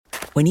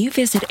When you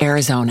visit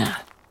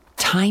Arizona,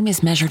 time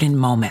is measured in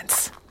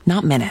moments,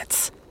 not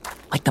minutes.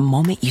 Like the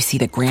moment you see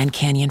the Grand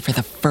Canyon for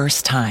the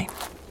first time.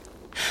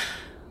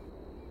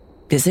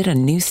 Visit a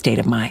new state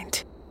of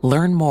mind.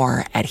 Learn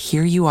more at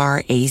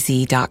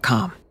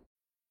hereyouareaz.com.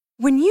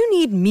 When you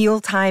need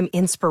mealtime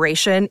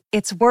inspiration,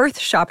 it's worth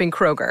shopping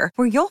Kroger,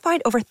 where you'll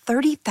find over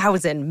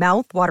 30,000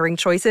 mouth-watering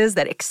choices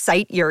that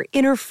excite your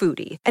inner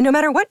foodie. And no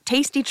matter what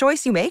tasty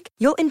choice you make,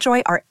 you'll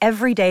enjoy our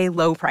everyday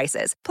low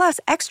prices, plus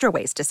extra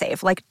ways to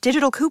save, like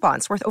digital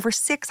coupons worth over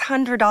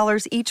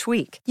 $600 each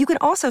week. You can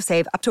also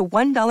save up to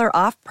 $1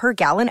 off per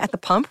gallon at the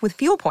pump with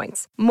fuel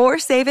points. More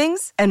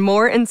savings and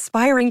more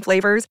inspiring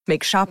flavors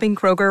make shopping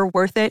Kroger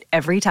worth it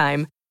every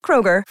time.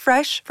 Kroger,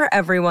 fresh for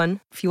everyone.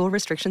 Fuel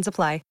restrictions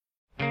apply.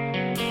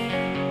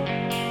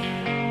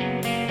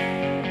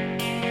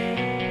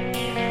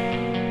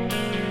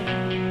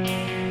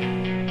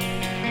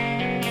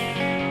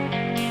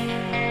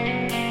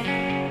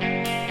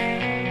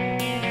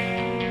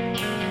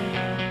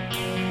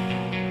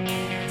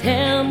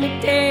 Tell me,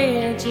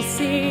 did you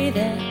see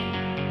that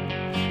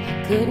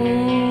I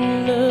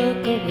couldn't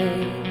look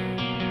away?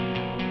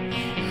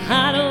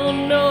 I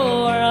don't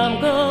know where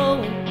I'm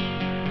going.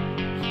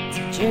 It's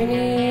a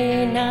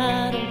journey,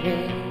 not a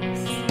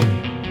race.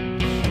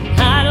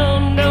 I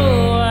don't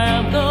know where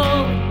I'm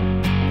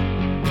going,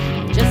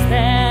 just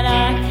that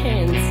I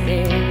can't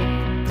stay.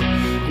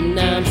 And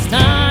I'm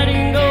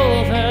starting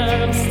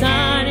over,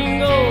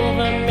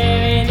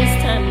 maybe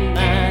this time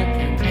I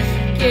can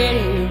get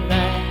it.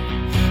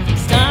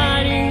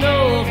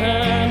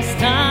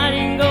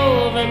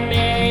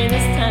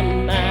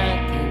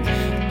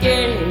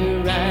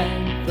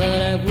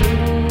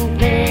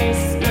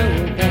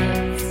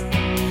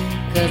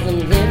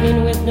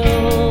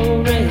 No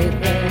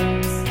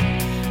regrets.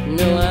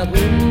 No, I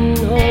wouldn't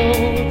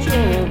hold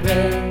your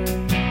breath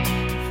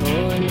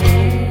for me,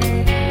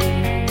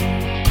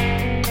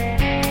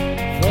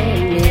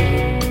 for me,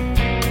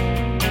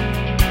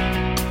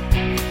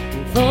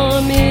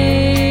 for me.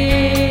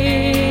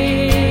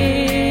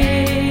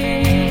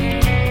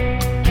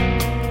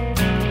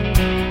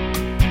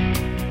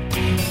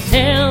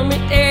 Tell me,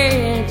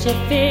 did you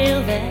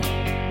feel that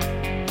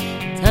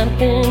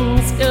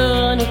something's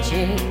gonna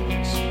change?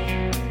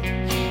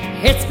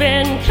 It's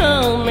been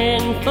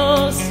coming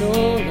for so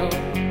long,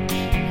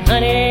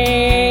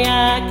 honey,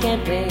 I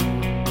can't wait.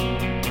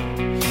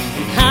 And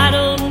I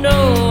don't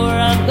know where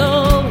I'm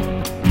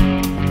going,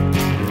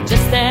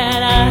 just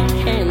that I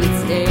can't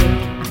stay.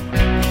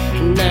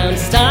 And I'm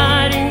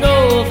starting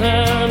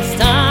over,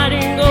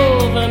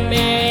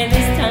 maybe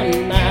this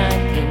time I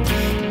can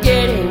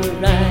get it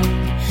right.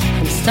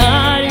 I'm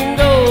starting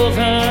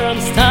over,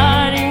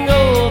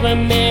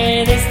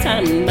 maybe this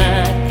time I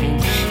can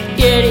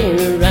get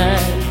it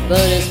right. But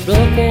as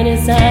broken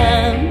as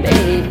I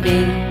may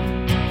be,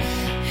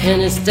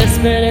 and as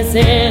desperate as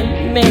it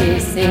may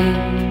seem,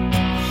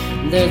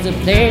 there's a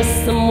place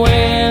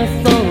somewhere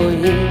for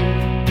you,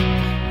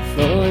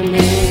 for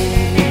me,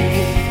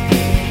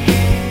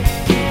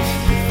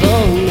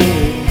 for me,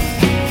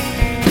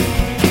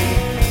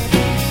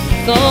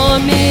 for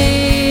me.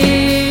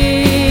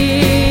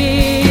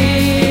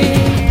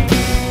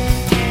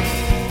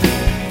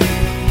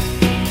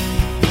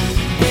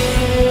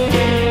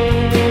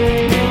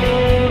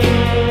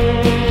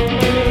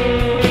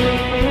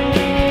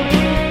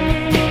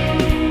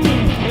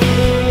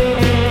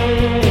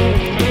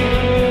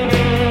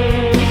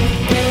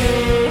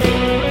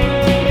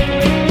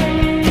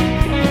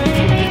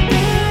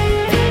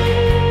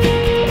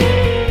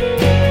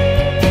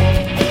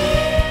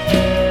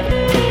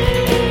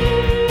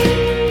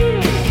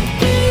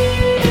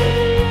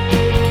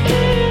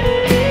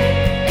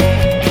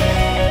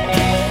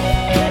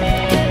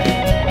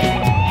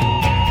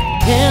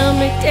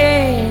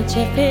 Did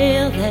you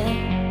feel that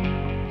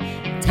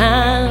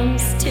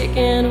time's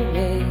ticking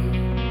away?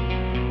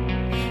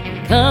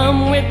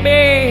 Come with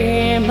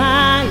me,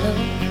 my love,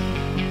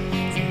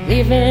 so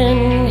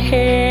leaving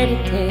here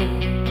today.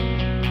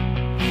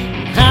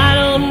 I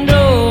don't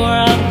know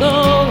where I'm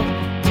going,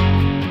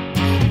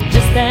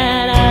 just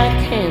that I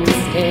can't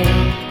stay.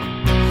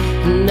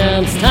 And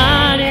I'm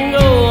starting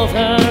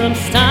over,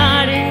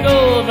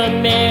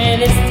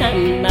 maybe this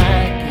time I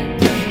can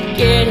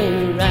get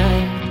it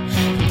right.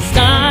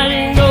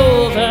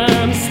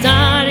 I'm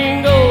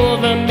starting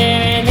over,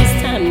 maybe this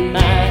time I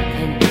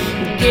can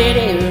get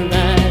it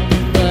right.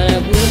 But I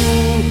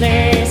wouldn't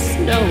place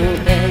no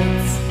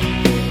bets,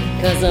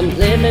 'cause I'm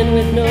living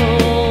with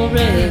no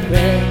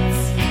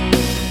regrets.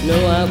 No,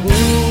 I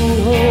wouldn't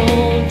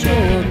hold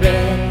your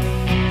breath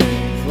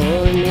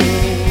for me,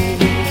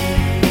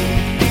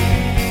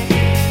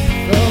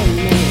 for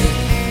me,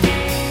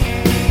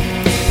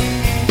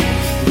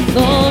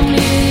 for me.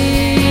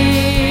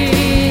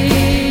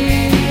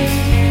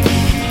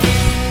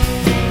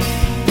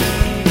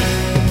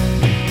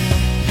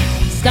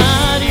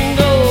 Starting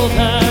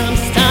over,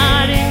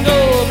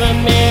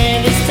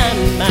 maybe this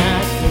time I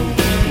can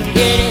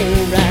get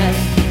it right.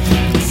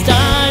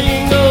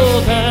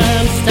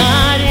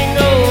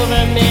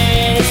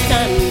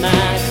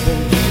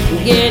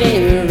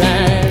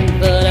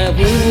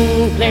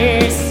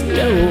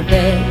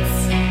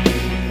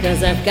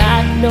 'cause I've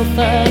got no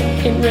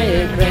fucking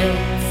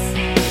regrets.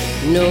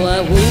 No, I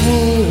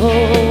wouldn't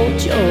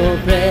hold your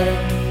breath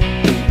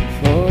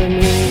for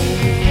me.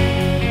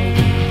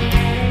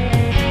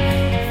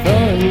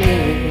 For me.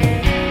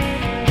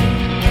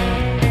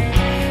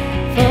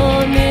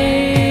 For me.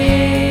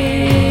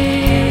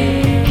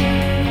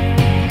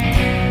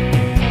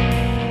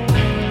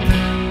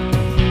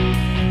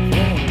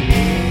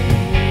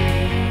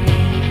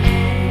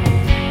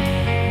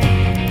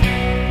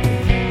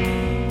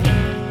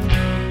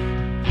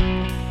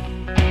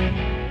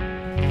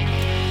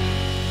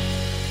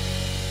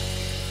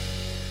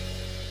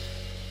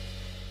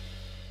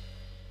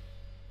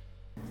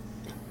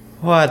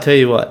 Well, I tell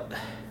you what,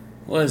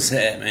 What's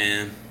that,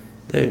 man?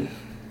 dude.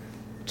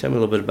 Tell me a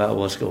little bit about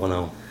what's going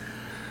on.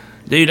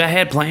 Dude, I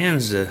had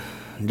plans to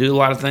do a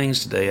lot of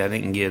things today. I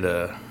didn't get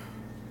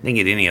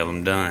any of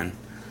them done.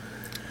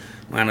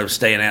 Wound up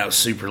staying out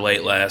super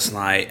late last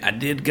night. I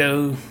did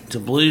go to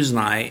Blues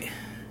Night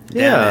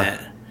down Yeah.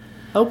 at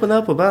Open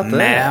up about that.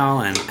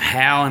 Mal and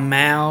Hal and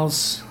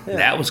Mal's. Yeah.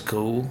 That was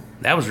cool.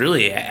 That was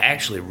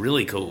actually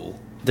really cool.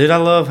 Dude, I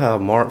love how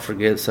Mark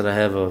forgets that I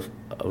have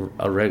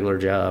a regular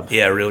job.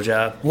 Yeah, a real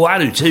job. Well, I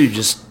do too.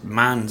 Just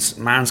mine's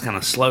kind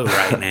of slow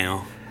right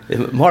now.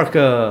 Mark,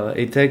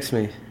 he texted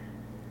me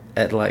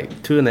at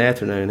like 2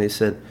 p.m. He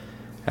said,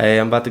 "Hey,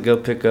 I'm about to go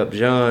pick up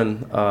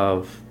John.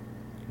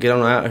 Get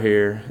on out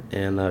here,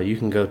 and you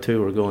can go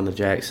too. We're going to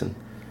Jackson."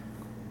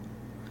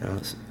 And I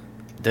was,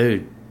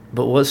 dude,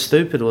 but what's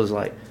stupid was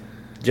like,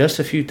 just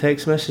a few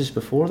text messages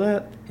before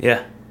that,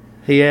 Yeah,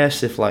 he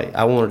asked if like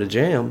I wanted to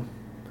jam.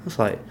 I was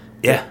like,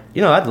 yeah,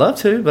 I'd love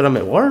to, but I'm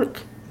at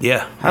work.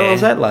 yeah. How long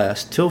does that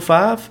last? Till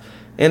 5?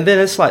 And then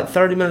it's like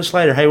 30 minutes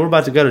later, hey, we're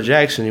about to go to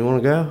Jackson. You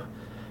want to go?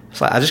 It's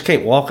like, I just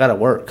can't walk out of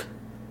work.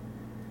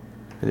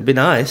 It'd be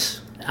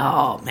nice.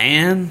 Oh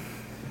man,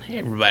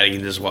 everybody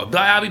can just walk.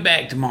 I'll be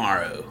back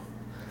tomorrow.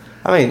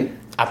 I mean,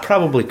 I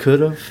probably could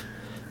have,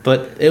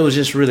 but it was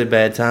just really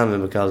bad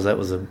timing because that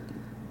was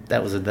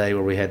a day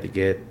where we had to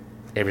get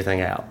everything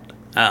out.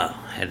 Oh,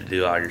 had to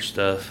do all your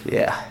stuff.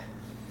 Yeah.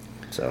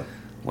 So,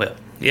 Well,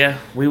 yeah,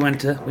 we went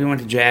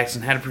to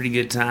Jackson, had a pretty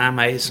good time.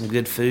 I ate some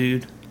good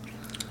food.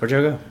 where'd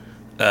y'all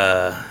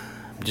go?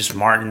 Just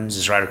Martin's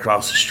is right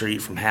across the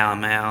street from Hal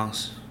and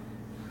Mal's.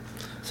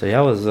 So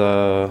y'all was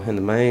in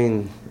the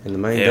main Yeah, we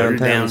were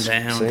downtown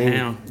scene.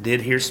 downtown.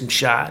 Did hear some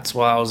shots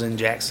while I was in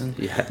Jackson.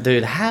 Yeah,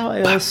 dude, how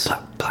else?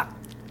 Pop, pop.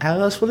 How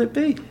else would it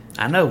be?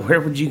 I know. Where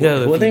would you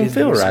go? It if wouldn't you even did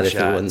feel hear some right if it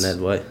shots? wasn't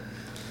that way.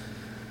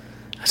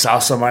 I saw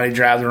somebody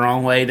drive the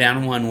wrong way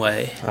down one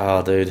way.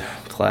 Oh, dude,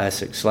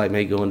 classics. Like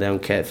me going down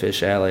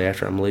Catfish Alley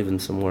after I'm leaving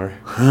somewhere.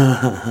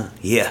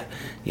 Yeah,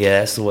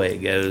 that's the way it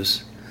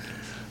goes.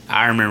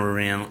 I remember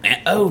being,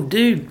 oh,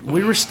 dude,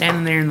 we were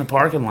standing there in the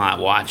parking lot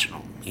watching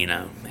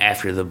them,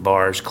 after the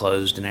bars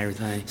closed and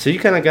everything. So you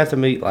kind of got to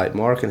meet like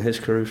Mark and his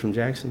crew from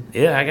Jackson.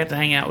 Yeah, I got to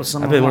hang out with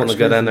some I've of been Mark's wanting to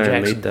go crew down from there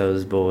and Jackson. meet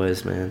those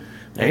boys, man.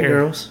 And They're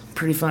girls.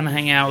 pretty fun to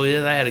hang out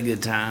with. I had a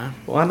good time.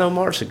 Well, I know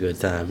Mark's a good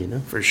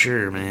time, For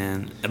sure,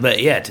 man.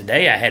 But yeah,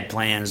 today I had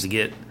plans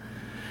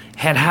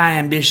had high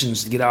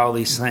ambitions to get all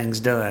these things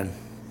done.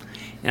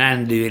 And I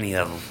didn't do any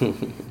of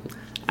them.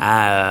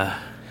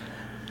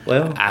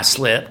 Well, I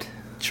slept.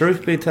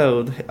 truth be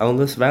told, on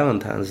this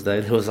Valentine's Day,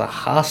 there was a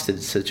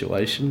hostage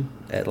situation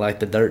at like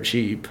the Dirt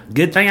Cheap.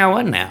 Good thing I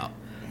wasn't out.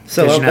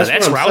 So 'Cause,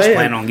 that's what where I'm I was saying.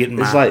 planning on getting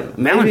It's my like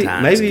maybe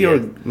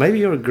Valentine's maybe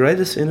your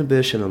greatest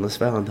inhibition on this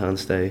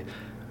Valentine's Day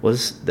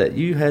was that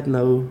you had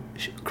no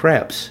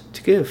craps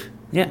to give,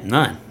 Yeah,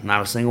 none.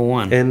 Not a single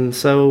one. and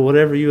so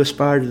whatever you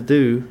aspired to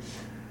do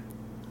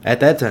at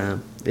that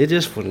time, it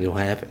just wasn't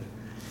gonna happen.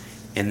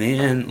 And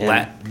then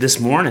Yeah. this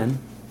morning,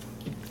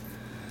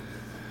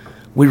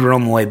 we were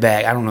on the way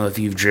back. I don't know if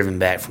you've driven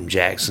back from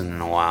Jackson in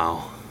a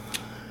while.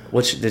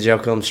 Which did y'all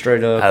come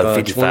straight up?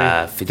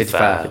 55.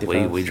 55.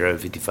 We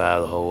drove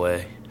 55 the whole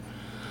way.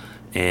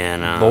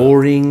 And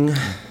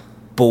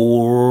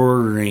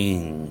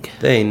boring.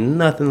 There ain't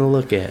nothing to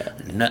look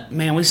at. No,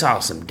 man, we saw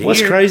some deer.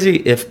 What's crazy?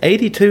 If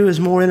 82 is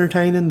more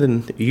entertaining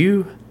than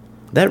you,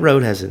 that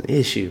road has an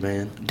issue,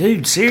 man.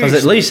 Dude, seriously.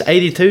 Because at least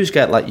 82's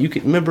got like you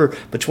can remember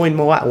between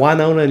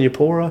Winona and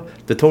Eupora,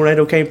 the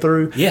tornado came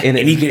through. Yeah, and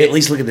you could at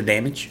least look at the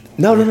damage.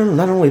 No.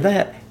 Not only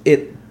that,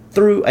 it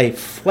threw a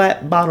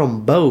flat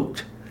bottom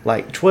boat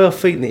like 12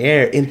 feet in the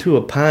air into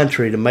a pine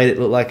tree to make it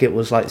look like it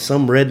was like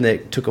some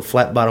redneck took a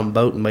flat bottom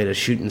boat and made a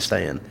shooting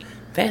stand.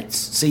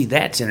 That's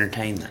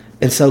entertainment.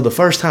 And so the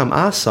first time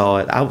I saw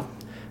it,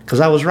 because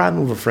I was riding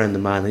with a friend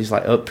of mine, he's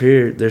like, up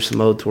here, there's some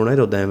old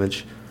tornado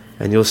damage,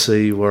 and you'll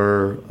see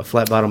where a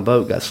flat bottom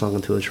boat got slung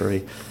into a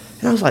tree.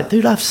 And I was like,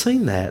 dude, I've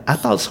seen that. I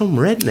thought some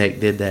redneck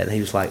did that. And he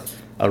was like,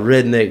 a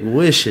redneck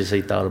wishes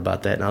he thought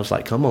about that. And I was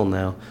like, come on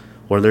now.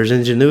 Where there's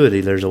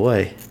ingenuity, there's a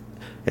way.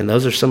 And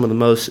those are some of the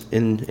most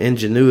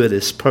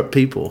ingenuitous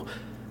people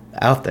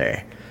out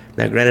there.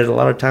 Now, granted, a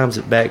lot of times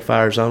it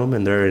backfires on them,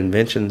 and their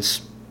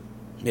inventions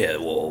Yeah,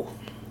 well,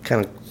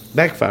 kind of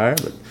backfire.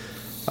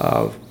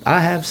 But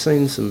I have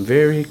seen some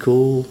very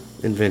cool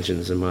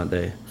inventions in my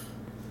day.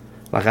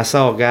 Like I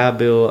saw a guy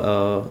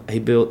he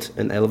built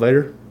an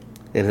elevator,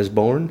 in his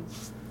born.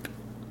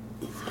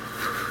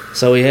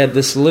 So he had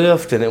this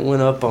lift, and it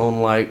went up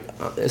on like,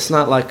 it's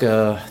not like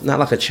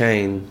a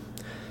chain.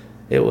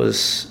 It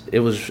was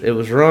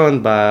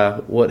run by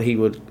what he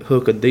would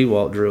hook a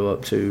DeWalt drill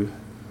up to.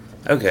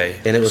 Okay.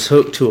 And it was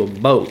hooked to a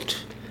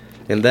boat,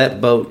 and that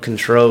boat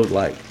controlled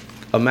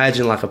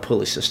imagine like a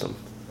pulley system.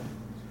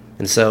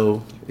 And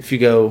so if you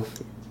go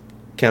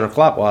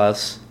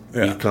counterclockwise,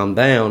 you come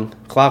down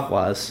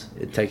clockwise,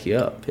 it'd take you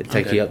up. It'd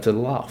take you up to the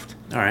loft.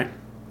 All right.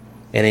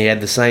 And he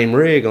had the same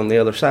rig on the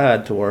other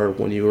side to where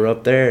when you were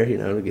up there,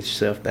 to get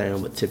yourself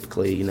down. But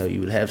typically, you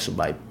would have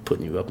somebody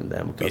putting you up and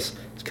down because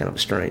it's kind of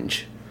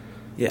strange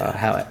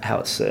how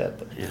it's set.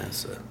 But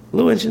it's a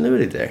little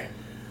ingenuity there.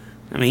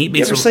 I mean,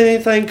 you ever seen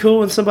anything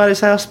cool in somebody's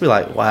house? Be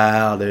like,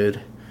 wow,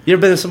 dude. You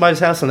ever been in somebody's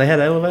house and they had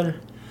an elevator?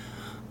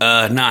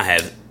 No, I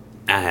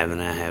haven't.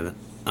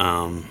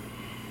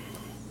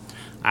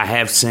 I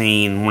have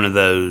seen one of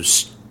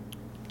those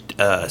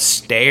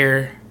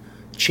stair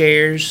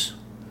chairs.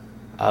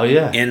 Oh,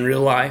 yeah. In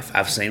real life,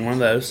 I've seen one of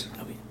those.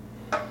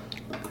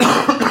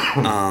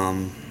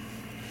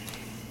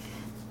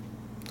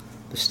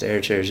 The stair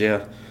chairs,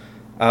 yeah.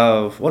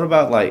 What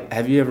about,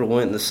 have you ever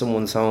went into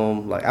someone's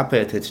home? I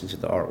pay attention to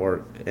the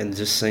artwork and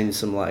just seen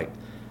some,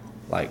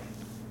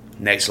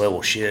 next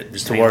level shit.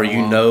 Just to where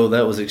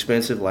that was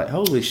expensive.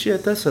 Holy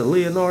shit, that's a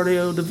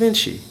Leonardo da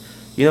Vinci.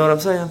 You know what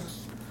I'm saying?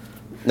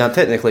 Now,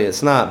 technically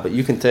it's not, but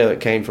you can tell it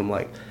came from,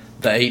 the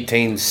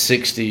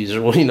 1860s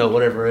or,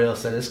 whatever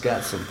else. And it's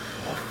got some...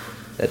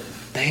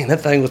 that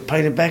thing was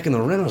painted back in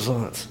the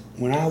Renaissance.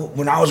 When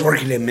I was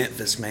working in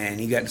Memphis, man,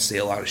 you got to see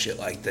a lot of shit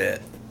like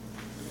that.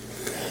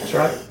 That's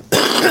right.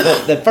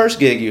 that first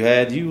gig you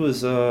had, you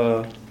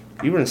were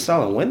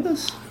installing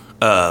windows?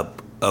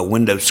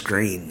 Window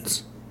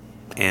screens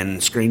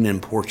and screening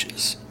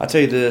porches. I'll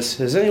tell you this: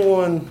 has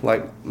anyone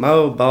my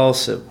old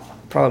boss at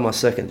probably my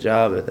second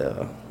job at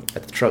the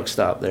truck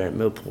stop there in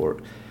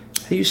Millport?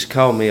 He used to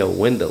call me a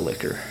window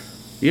licker.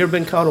 You ever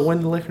been called a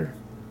window licker?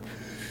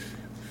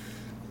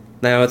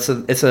 Now it's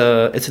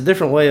a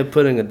different way of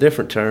putting a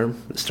different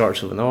term. It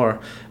starts with an R,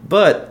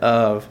 but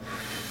a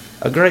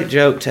great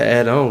joke to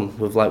add on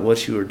with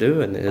what you were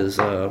doing is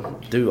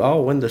do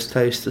all windows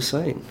taste the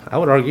same? I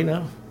would argue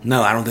no.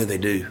 No, I don't think they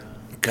do.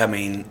 I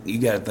mean, you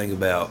got to think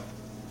about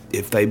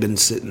if they've been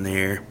sitting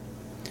there.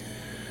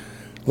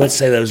 Let's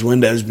say those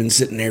windows been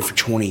sitting there for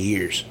 20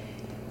 years.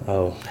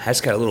 Oh,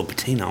 that's got a little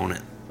patina on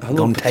it. A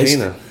little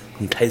patina.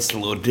 Taste a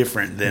little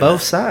different than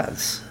both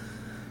sides.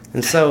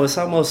 And so it's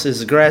almost,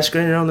 is the grass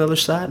greener on the other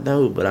side?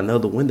 No, but I know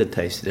the window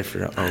tastes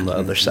different on the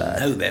other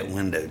side. I know that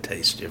window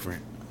tastes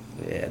different.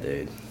 Yeah,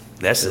 dude.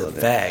 That's a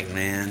fact,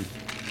 man.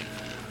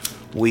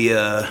 We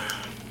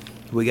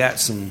got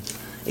some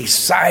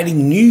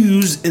exciting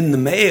news in the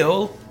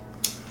mail.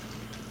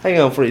 Hang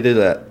on before you do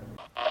that.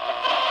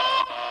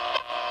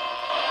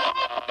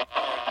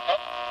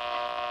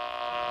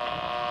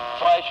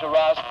 Flash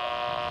arrest,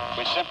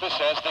 which simply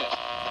says this: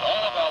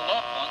 all of our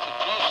loved ones, if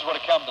Jesus were to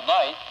come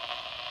tonight,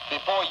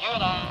 before you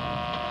and I,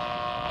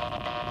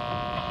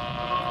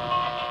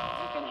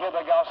 you can hear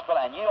the gospel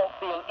and you don't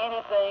feel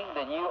anything,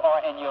 then you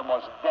are in your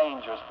most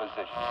dangerous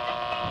position.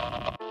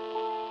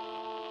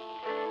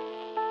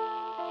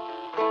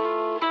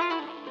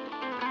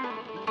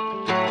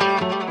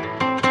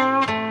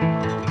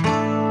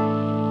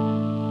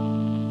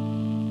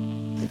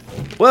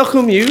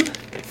 Welcome you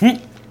to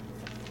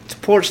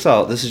Porch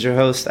Talk. This is your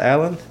host,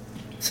 Alan.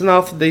 It's an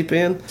Off the Deep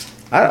End.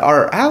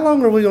 How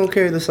long are we going to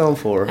carry this on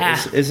for?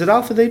 Is it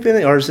Off the Deep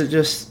End, or is it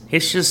just...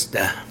 It's just,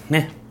 I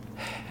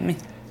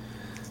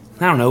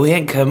don't know. We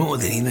ain't come up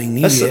with anything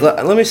new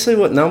yet. Let me see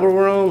what number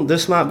we're on.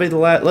 This might be the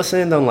last... Let's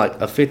end on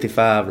a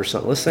 55 or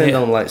something. Let's end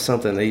on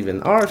something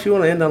even. Or if you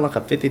want to end on a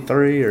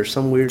 53 or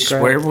some weird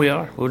crap. Wherever we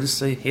are. We'll just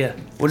see. Yeah.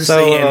 We'll just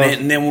see,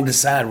 and then we'll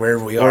decide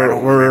wherever we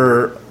are.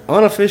 We're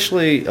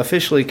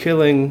officially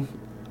killing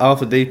Off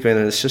the Deep End,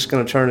 and it's just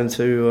going to turn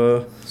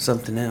into...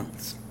 something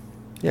else.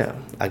 Yeah,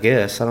 I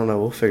guess. I don't know.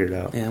 We'll figure it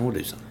out. Yeah, we'll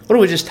do something. What, are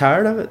we just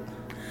tired of it?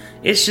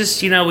 It's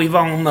just, we've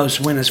almost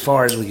went as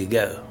far as we could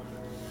go.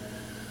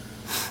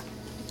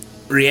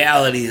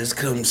 Reality has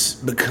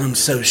become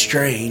so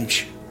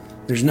strange.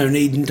 There's no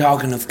need in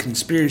talking of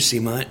conspiracy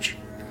much.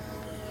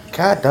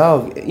 God,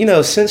 dog.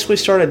 Since we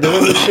started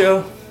doing this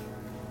show,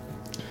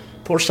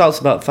 Porch Talk's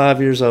about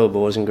 5 years old,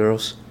 boys and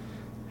girls.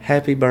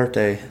 Happy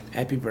birthday.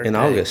 Happy birthday. In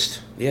August.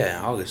 Yeah,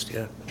 August,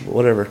 yeah.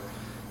 Whatever.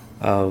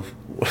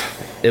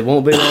 It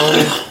won't be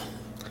long.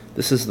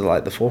 This is the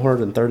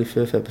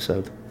 435th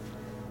episode.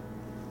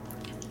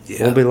 Yeah.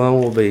 It won't be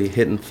long. We'll be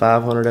hitting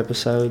 500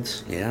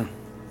 episodes. Yeah.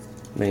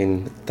 I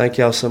mean, thank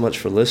y'all so much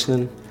for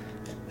listening.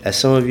 As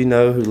some of you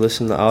know who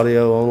listen to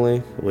audio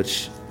only,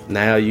 which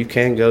now you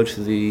can go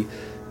to the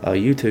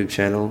YouTube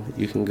channel.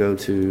 You can go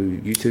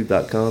to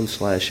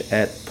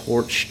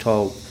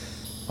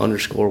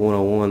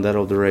youtube.com/@porchtalk_101.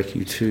 That'll direct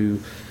you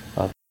to.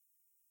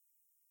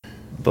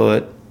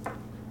 But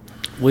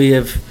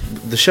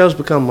the show's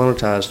become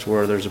monetized to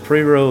where there's a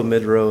pre-row, a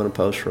mid-row, and a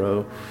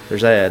post-row.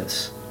 There's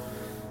ads.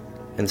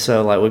 And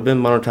so, like, we've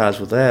been monetized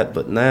with that.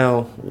 But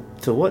now,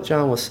 to what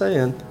John was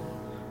saying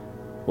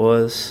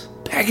was...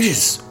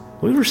 Packages.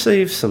 We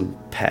received some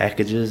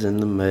packages in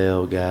the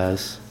mail,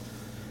 guys.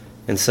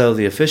 And so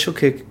the official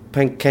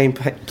campaign...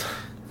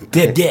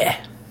 Yeah,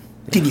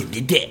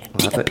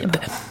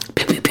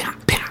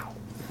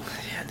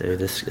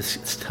 dude,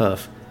 it's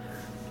tough.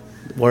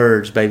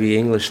 Words, baby,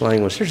 English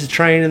language. There's a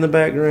train in the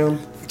background.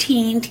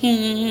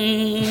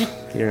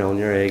 You're on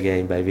your A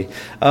game, baby.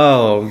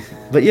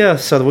 But yeah,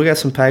 so we got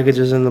some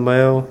packages in the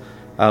mail.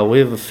 We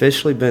have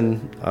officially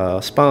been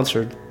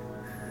sponsored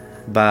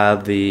by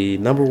the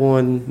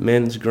 #1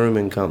 men's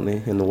grooming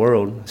company in the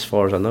world, as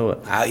far as I know it.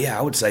 Yeah,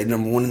 I would say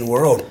 #1 in the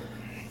world.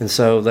 And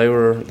so they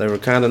were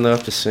kind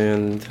enough to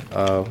send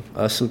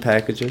us some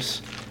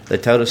packages. They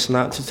told us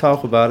not to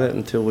talk about it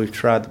until we've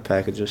tried the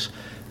packages.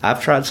 I've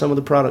tried some of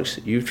the products.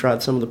 You've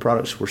tried some of the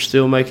products. We're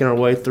still making our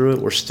way through it.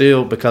 We're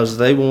still, because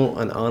they want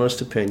an honest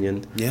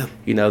opinion. Yeah.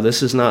 You know,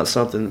 this is not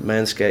something that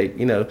Manscaped,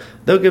 you know,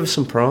 they'll give us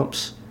some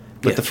prompts,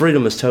 but the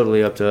freedom is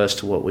totally up to us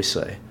to what we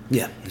say.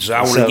 Yeah. So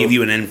I want to give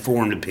you an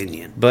informed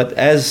opinion. But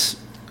as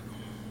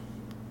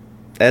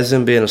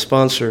them being a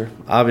sponsor,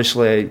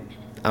 obviously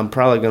I'm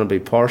probably going to be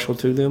partial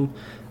to them.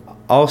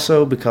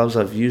 Also because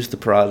I've used the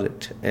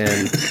product.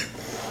 And,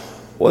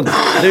 well,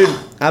 dude,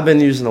 I've been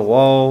using a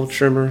wall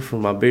trimmer for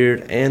my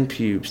beard and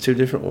pubes, 2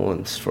 different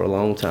ones, for a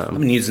long time. I've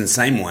been using the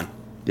same one.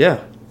 Yeah.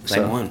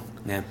 Same one.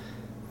 Yeah.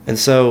 And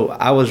so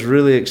I was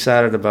really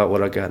excited about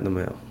what I got in the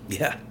mail.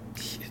 Yeah.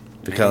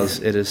 Because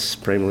it is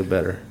supremely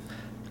better.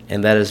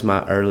 And that is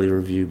my early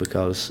review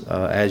because,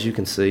 as you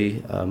can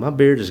see, my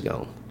beard is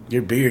gone.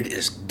 Your beard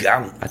is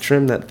gone. I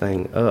trimmed that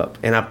thing up.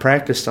 And I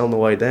practiced on the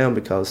way down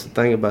because the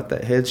thing about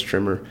that hedge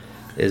trimmer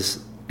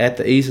is at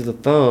the ease of the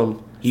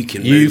thumb, you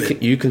can move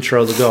it. You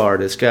control the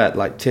guard. It's got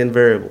like 10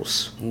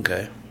 variables.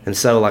 Okay. And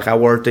so like I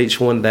worked each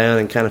one down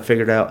and kind of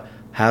figured out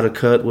how to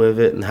cut with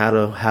it and how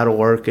to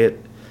work it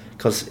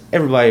because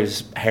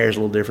everybody's hair is a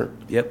little different.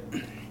 Yep.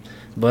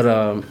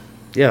 But,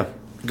 yeah,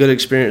 good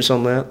experience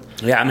on that.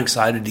 Yeah, I'm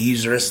excited to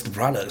use the rest of the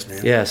products,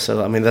 man. Yeah,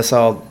 so, I mean, that's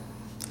all.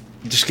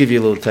 Just give you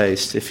a little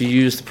taste. If you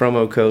use the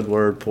promo code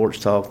word Porch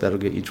Talk, that'll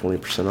get you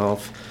 20%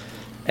 off.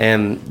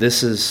 And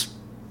this is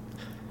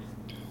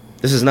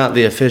not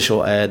the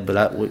official ad,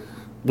 but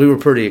we were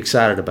pretty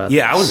excited about this.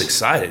 Yeah, I was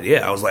excited.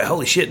 Yeah, I was like,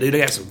 holy shit, dude, I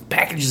got some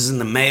packages in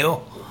the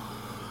mail.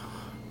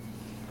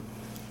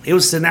 It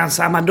was sitting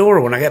outside my door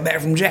when I got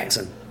back from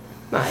Jackson.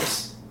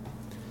 Nice.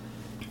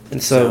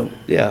 And so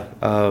yeah,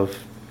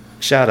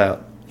 shout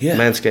out. Yeah.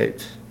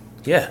 Manscaped.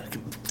 Yeah,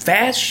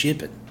 fast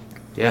shipping.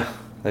 Yeah,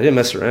 they didn't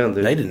mess around,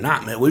 dude. They did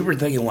not, man. We were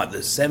thinking, what, the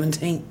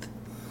 17th?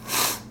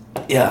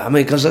 Yeah, I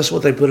mean, because that's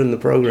what they put in the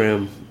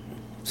program.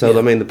 So,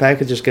 I mean, the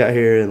packages got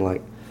here and,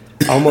 like,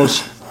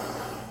 almost...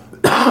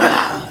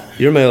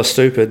 Your mail's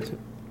stupid,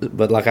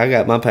 but, like, I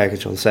got my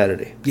package on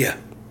Saturday. Yeah.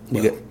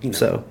 Well,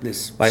 so,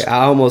 like,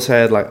 I almost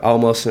had, like,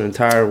 almost an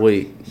entire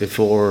week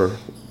before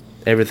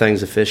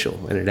everything's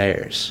official and it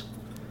airs.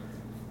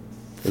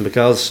 And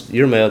because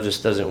your mail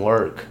just doesn't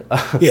work.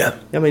 Yeah.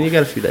 I mean, you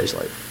got a few days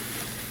late.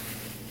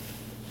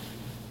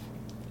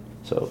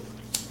 So.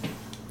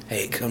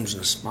 Hey, it comes in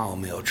a small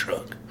mail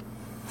truck.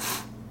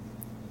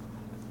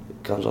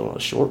 It comes on a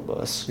short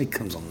bus. It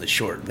comes on the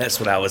short. That's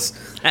what I was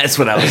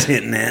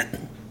hitting at.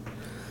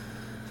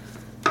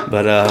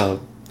 But,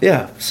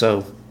 yeah,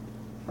 so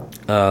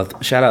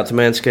shout out to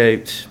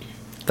Manscaped.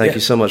 Thank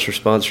you so much for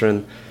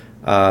sponsoring.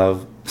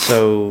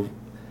 So,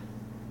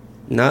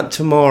 not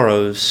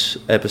tomorrow's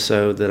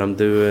episode that I'm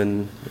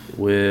doing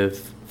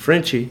with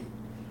Frenchie,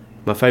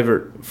 my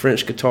favorite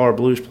French guitar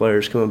blues player,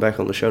 is coming back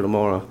on the show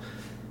tomorrow.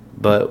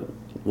 But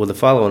with the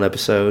following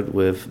episode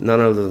with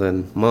none other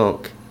than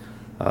Monk,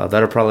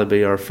 that'll probably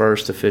be our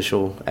first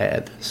official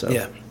ad. So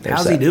yeah,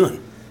 how's he doing?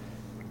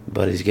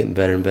 But he's getting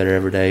better and better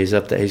every day.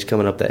 He's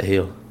coming up that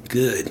hill.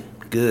 Good.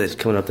 He's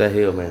coming up that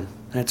hill, man.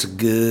 That's a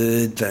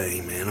good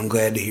thing, man. I'm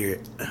glad to hear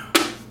it.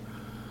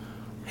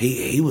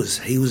 He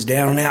was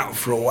down and out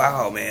for a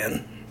while,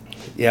 man.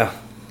 Yeah,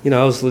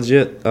 I was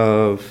legit.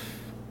 I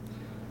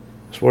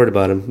was worried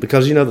about him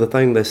because the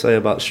thing they say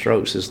about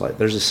strokes is like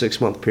there's a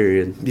 6-month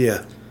period.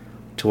 Yeah.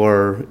 To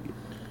where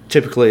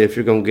typically if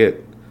you're gonna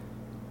get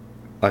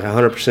like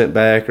 100%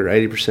 back or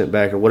 80%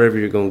 back or whatever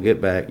you're gonna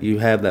get back, you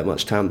have that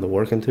much time to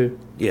work into.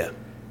 Yeah.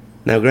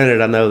 Now, granted,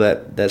 I know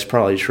that that's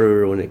probably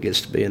truer when it gets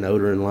to be an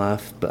older in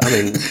life, but I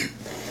mean,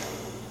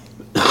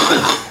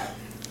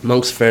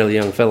 Monk's a fairly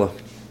young fella.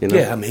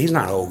 Yeah, I mean, he's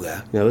not an old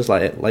guy. It's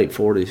like late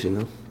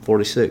 40s,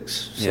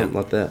 46, something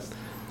like that.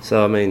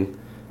 So, I mean,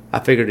 I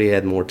figured he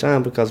had more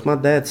time because my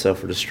dad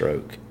suffered a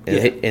stroke.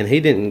 And he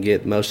didn't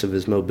get most of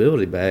his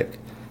mobility back.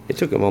 It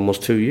took him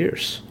almost 2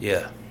 years.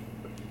 Yeah.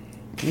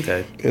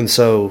 Okay. And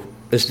so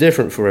it's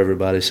different for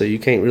everybody, so you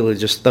can't really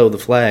just throw the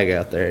flag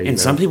out there. And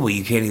some people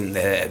you can't even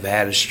have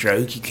had a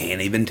stroke. You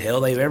can't even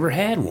tell they've ever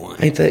had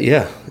one. Ain't that?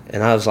 Yeah.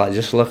 And I was like,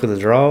 just luck of the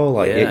draw.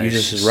 Like, you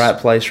just right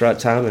place, right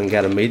time, and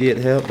got immediate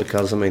help.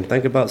 Because, I mean,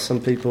 think about some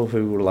people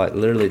who were, like,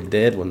 literally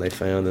dead when they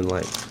found and,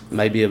 like,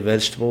 maybe a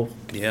vegetable.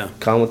 Yeah.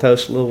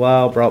 Comatose a little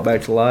while, brought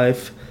back to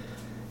life.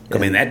 I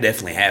mean, that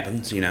definitely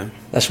happens, you know.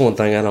 That's one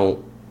thing I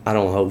don't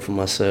hope for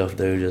myself,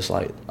 dude. Just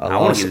like I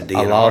want to get a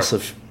DNR. loss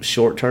of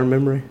short-term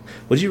memory.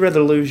 Would you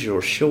rather lose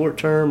your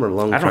short-term or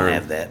long-term? I don't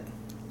have that.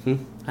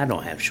 I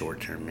don't have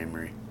short-term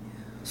memory.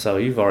 So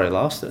you've already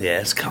lost it. Yeah,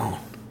 it's gone.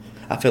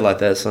 I feel like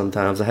that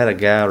sometimes. I had a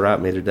guy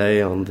write me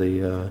today on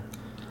the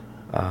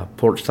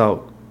Porch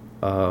Talk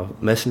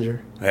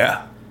Messenger.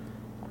 Yeah.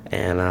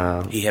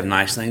 And you have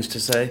nice things to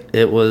say?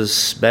 It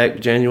was back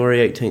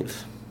January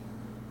 18th,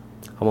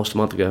 almost a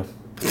month ago.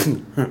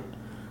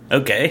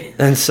 Okay.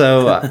 And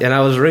so, and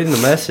I was reading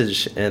the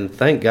message, and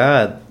thank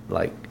God,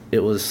 like,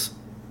 it was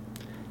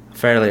a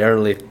fairly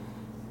early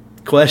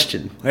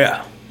question.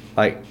 Yeah.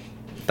 Like,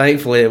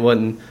 thankfully it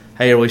wasn't,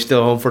 hey, are we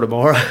still home for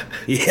tomorrow?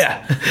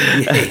 Yeah.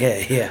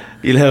 Yeah.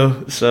 You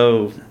know,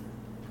 so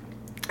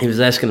he was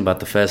asking about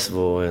the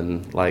festival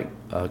and, like,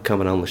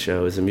 coming on the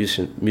show. He's a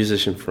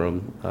musician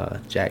from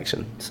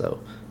Jackson,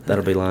 so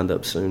that'll be lined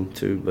up soon,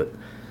 too. But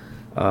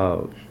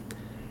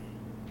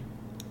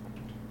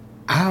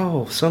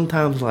I'll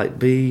sometimes, like,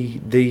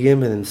 be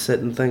DMing and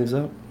setting things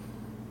up.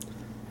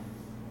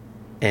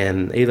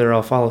 And either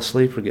I'll fall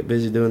asleep or get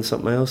busy doing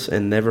something else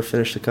and never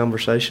finish the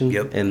conversation.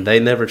 Yep. And they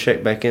never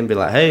check back in and be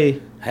like,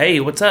 hey,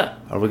 what's up?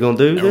 Are we going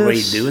to do this? Are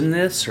we doing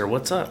this or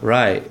what's up?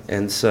 Right.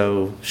 And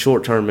so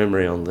short-term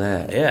memory on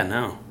that. Yeah,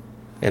 no.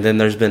 And then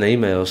there's been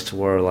emails to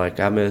where, like,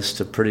 I missed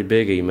a pretty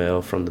big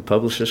email from the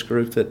publicist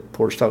group that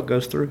Porch Talk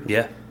goes through.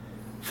 Yeah.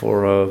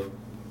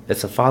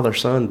 It's a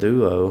father-son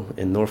duo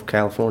in North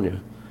California.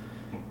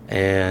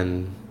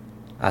 And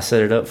I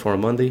set it up for a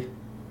Monday.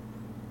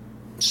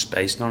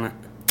 Spaced on it?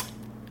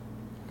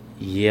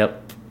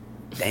 Yep.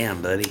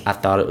 Damn, buddy. I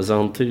thought it was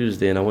on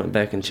Tuesday, and I went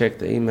back and checked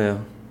the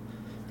email.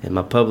 And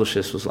my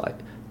publicist was like,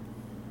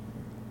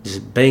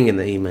 just banging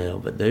the email.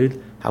 But,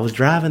 dude, I was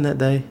driving that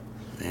day.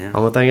 Yeah.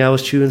 Only thing I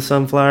was chewing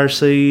sunflower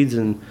seeds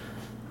and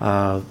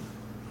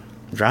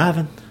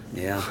driving.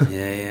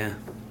 Yeah.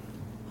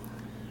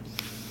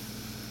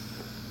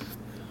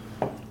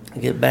 I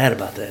get bad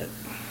about that.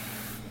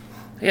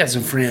 I got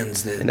some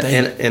friends that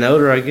and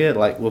older I get,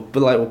 like, with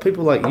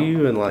people like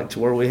you and, like, to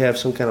where we have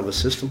some kind of a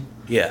system.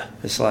 Yeah.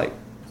 It's like,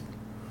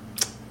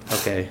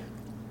 okay,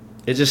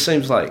 it just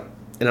seems like,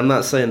 and I'm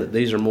not saying that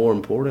these are more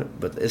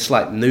important, but it's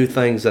like new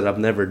things that I've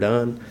never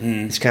done.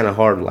 It's kind of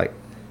hard, like,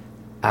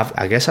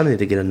 I guess I need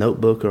to get a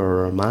notebook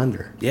or a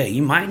reminder. Yeah,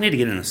 you might need to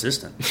get an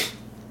assistant.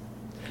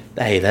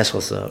 Hey, that's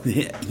what's up.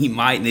 Yeah, you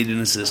might need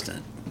an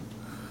assistant.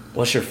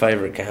 What's your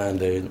favorite kind,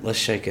 dude? Let's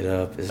shake it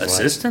up.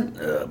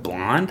 Assistant?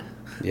 Blonde?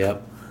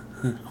 Yep.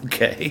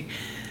 Okay.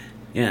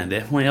 Yeah,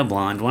 definitely a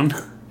blonde one.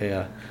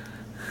 Yeah.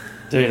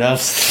 Dude,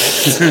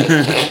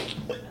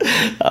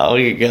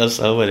 we could go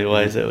so many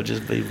ways that would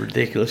just be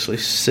ridiculously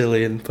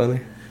silly and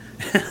funny.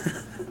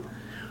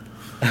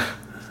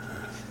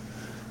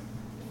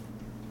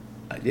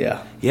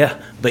 Yeah.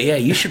 Yeah, but yeah,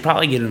 you should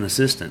probably get an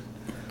assistant.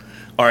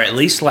 Or at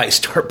least, like,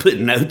 start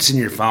putting notes in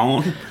your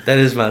phone. That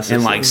is my assistant.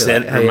 And, like,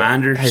 set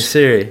reminders. Hey,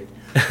 Siri.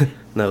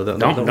 No,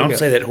 don't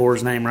say that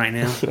whore's name right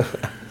now.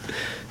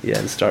 Yeah,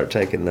 and start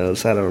taking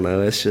notes. I don't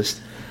know. It's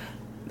just,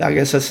 I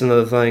guess that's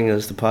another thing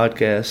as the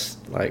podcast,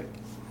 like,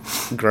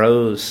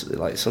 grows.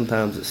 Like,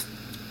 sometimes it's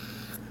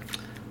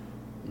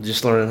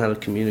just learning how to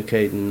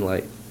communicate in,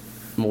 like,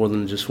 more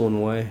than just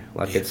one way.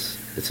 Like, yeah.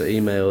 It's an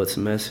email, it's a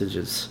message,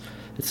 it's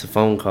a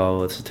phone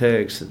call, it's a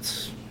text,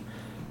 That's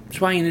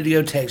why you need to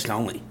go text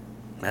only.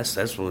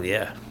 That's what,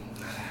 yeah.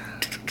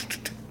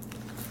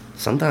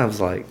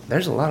 Sometimes, like,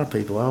 there's a lot of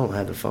people, I don't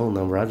have their phone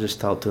number. I just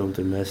talk to them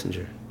through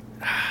Messenger.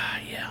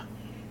 Yeah.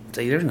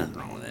 See, there's nothing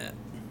wrong with that.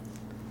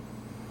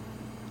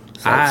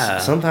 So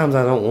sometimes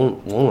I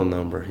don't want a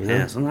number, you know?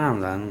 Yeah,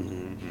 sometimes I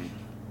don't.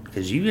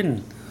 Because you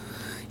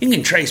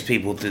can trace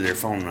people through their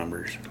phone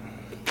numbers.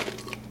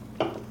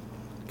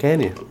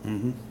 Can you?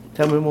 Mm-hmm.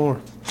 Tell me more.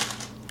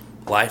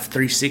 Life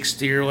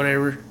 360 or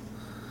whatever.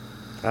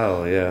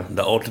 Oh, yeah.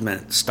 The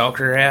ultimate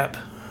stalker app.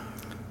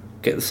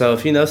 Okay, so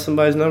if you know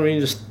somebody's number,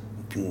 you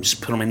can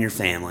just put them in your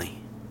family.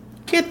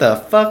 Get the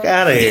fuck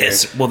out of here.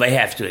 Yes. Well, they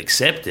have to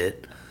accept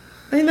it.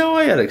 Ain't no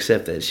way I'd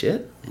accept that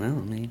shit. Well,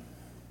 I mean,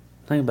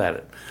 think about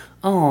it.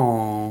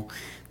 Oh,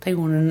 they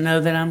want to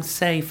know that I'm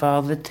safe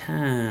all the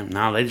time.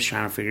 No, they just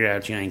trying to figure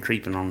out you ain't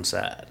creeping on the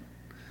side.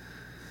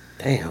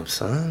 Damn,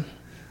 son.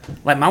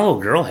 Like, my little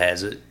girl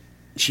has it.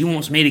 She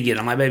wants me to get it.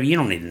 I'm like, baby, you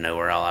don't need to know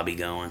where I'll be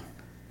going.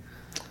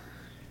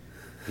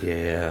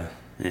 Yeah.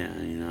 Yeah,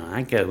 you know,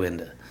 I go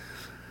into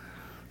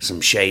some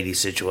shady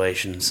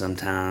situations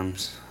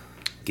sometimes.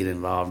 Get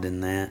involved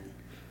in that.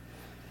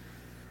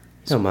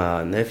 So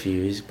my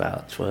nephew, he's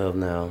about 12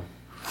 now.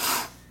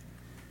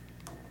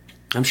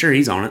 I'm sure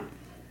he's on it.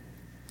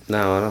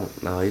 No, I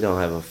don't. No, he don't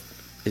have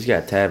he's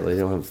got a tablet. He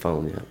don't have a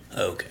phone yet.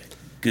 Okay,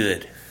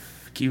 good.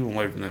 Keep him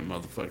away from that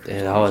motherfucker.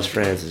 And all his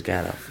friends has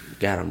got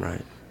him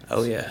right.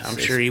 Oh yeah, I'm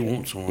sure he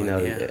wants one.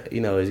 You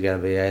know, he's got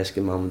to be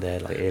asking mom and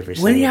dad like every.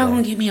 When are y'all day.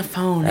 gonna give me a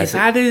phone? If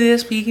I do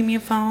this, will you give me a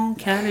phone?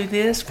 Can I do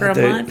this for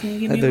a month? Can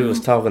you give me a phone? That dude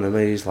was talking to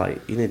me. He's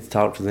like, "You need to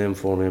talk to them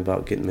for me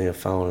about getting me a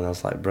phone." And I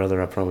was like,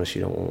 "Brother, I promise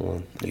you don't want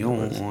one." You don't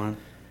want one.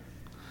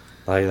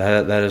 Like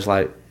that is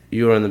like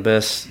you were in the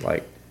best,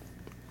 like,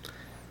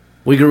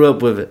 we grew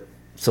up with it,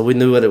 so we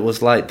knew what it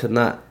was like to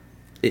not.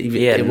 It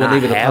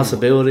wasn't even a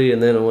possibility,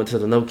 and then it went to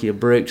the Nokia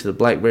brick, to the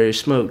BlackBerry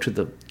smoke, to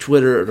the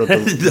Twitter, to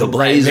the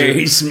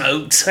BlackBerry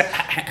smokes.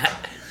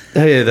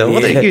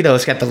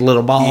 It's got the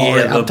little ball.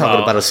 Yeah, I'm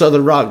talking about a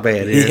Southern rock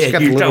band. Here. Yeah,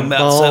 you're talking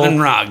about Southern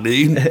rock,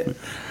 dude.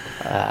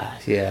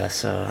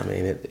 So I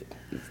mean,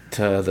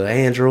 to the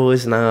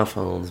Androids and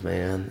iPhones,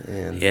 man.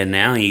 And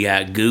now you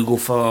got Google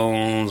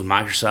phones,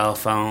 Microsoft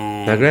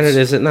phones. Now, granted,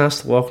 is it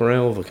nice to walk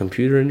around with a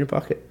computer in your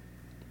pocket?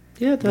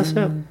 Yeah, it does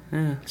help.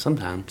 Yeah,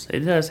 sometimes it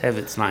does have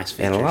its nice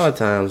features. And a lot of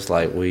times,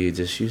 like, we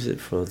just use it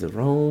for the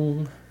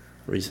wrong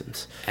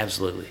reasons.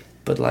 Absolutely.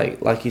 But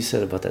like you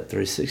said about that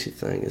 360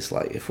 thing, it's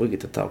like if we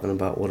get to talking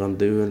about what I'm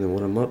doing and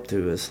what I'm up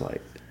to, it's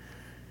like,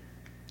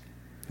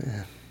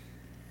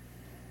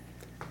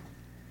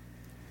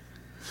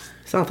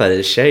 it's not that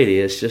it's shady.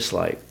 It's just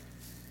like,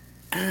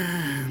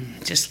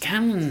 just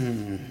kind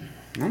of.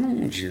 I don't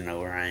want you to know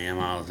where I am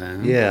all the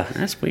time. Yeah,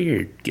 that's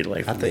weird. Get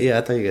away from me.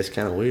 I think it's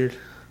kind of weird.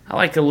 I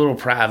like a little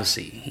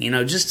privacy,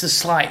 just a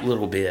slight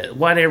little bit,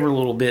 whatever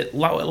little bit,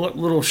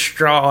 little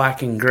straw I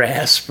can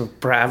grasp of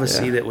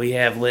privacy that we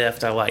have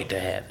left. I like to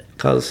have it.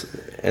 Cause,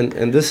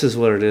 and this is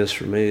what it is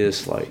for me.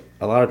 It's like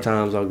a lot of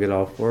times I'll get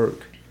off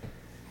work,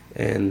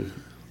 and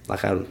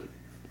like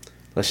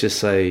let's just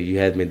say you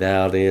had me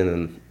dialed in,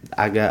 and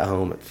I got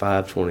home at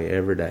 5:20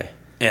 every day.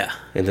 Yeah.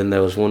 And then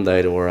there was one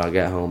day to where I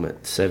got home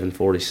at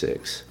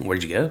 7:46.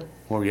 Where'd you go?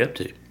 What were you up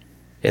to?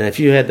 And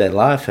if you had that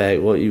life hack,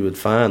 what you would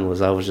find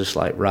was I was just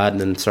like riding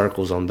in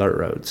circles on dirt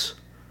roads.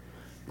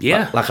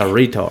 Yeah. Like a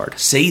retard.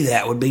 See,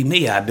 that would be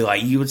me. I'd be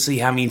like, you would see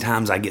how many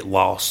times I get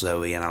lost,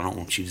 Zoe, and I don't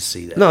want you to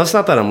see that. No, it's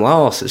not that I'm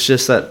lost. It's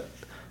just that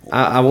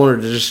I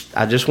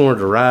just wanted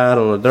to ride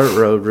on a dirt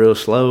road real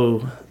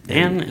slow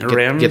and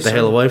get the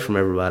hell away from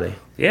everybody.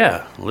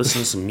 Yeah.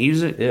 Listen to some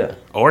music. Yeah.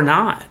 Or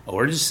not.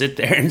 Or just sit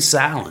there in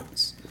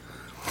silence.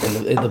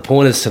 And the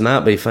point is to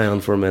not be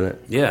found for a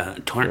minute. Yeah.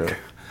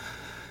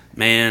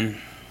 Man,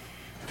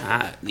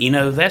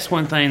 that's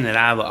one thing that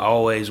I've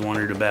always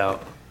wondered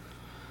about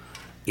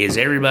is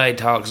everybody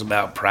talks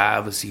about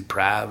privacy,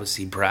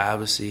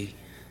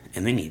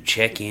 and then you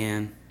check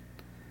in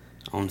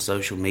on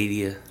social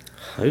media.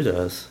 Who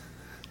does?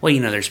 Well,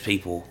 there's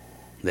people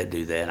that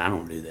do that. I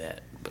don't do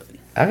that. But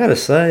I gotta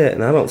say it,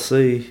 and I don't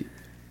see...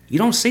 You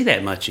don't see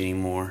that much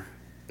anymore.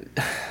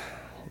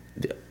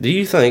 Do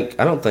you think...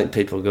 I don't think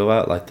people go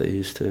out like they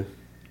used to.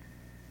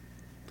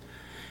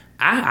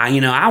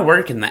 I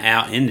work in the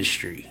out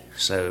industry,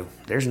 so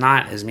there's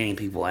not as many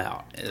people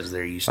out as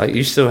there used to be.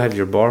 You still have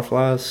your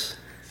barflies?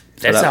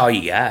 That's all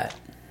you got.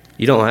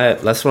 You don't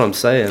have... That's what I'm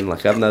saying.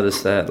 Like, I've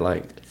noticed that,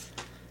 like...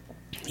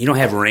 You don't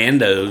have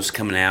randos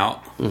coming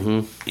out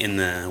in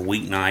the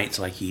weeknights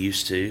like you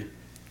used to.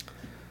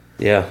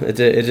 Yeah, it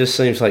just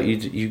seems like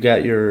you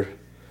got your...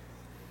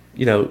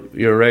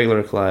 your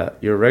regular crowd.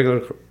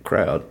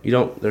 You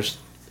don't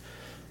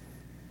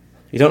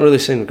really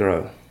seem to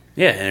grow.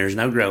 Yeah, there's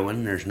no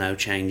growing. There's no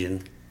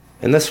changing.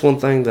 And that's one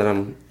thing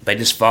that They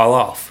just fall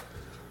off.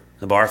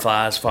 The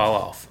barflies fall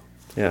off.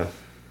 Yeah.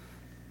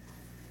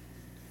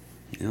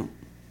 Yep.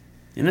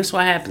 And that's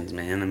what happens,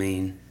 man. I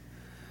mean...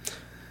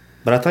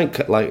 But I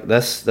think, like,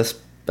 that's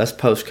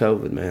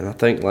post-COVID, man. I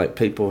think, like,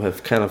 people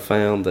have kind of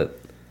found that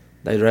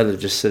they'd rather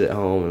just sit at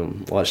home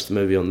and watch the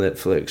movie on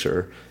Netflix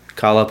or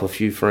call up a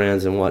few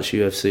friends and watch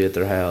UFC at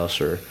their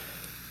house or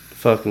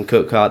fucking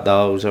cook hot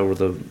dogs over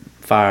the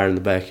fire in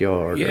the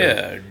backyard.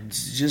 Yeah,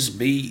 just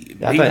be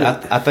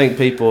I think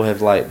people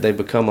have, like, they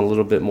become a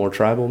little bit more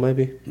tribal,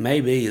 maybe.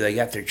 Maybe. They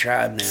got their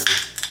tribe now.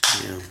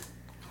 Yeah.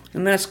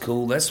 And that's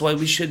cool. That's the way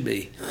we should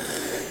be.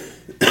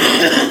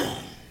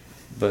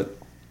 But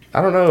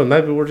I don't know.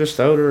 Maybe we're just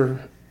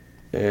older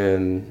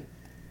and,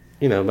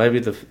 maybe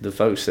the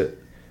folks that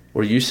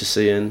we're used to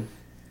seeing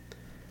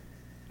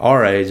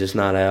our age is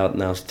not out.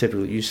 Now,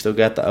 typically, you still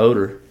got the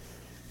older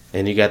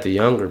and you got the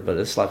younger, but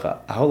it's like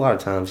a whole lot of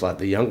times, like,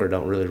 the younger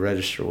don't really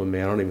register with me.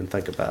 I don't even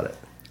think about it.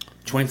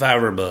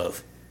 25 or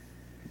above.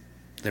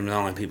 They're the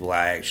only people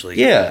I actually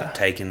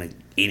take into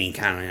any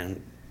kind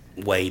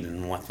of weight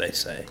in what they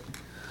say.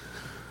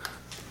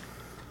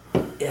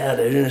 Yeah,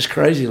 dude, and it's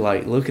crazy,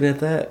 like, looking at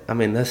that. I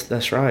mean,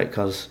 that's right,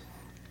 because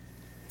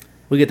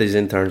we get these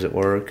interns at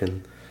work,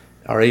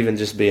 or even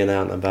just being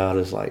out and about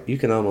is like, you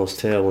can almost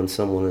tell when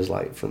someone is,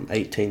 like, from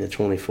 18 to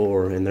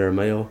 24 and they're a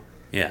male.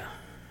 Yeah.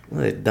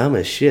 Well, they're dumb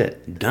as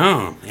shit.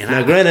 Dumb.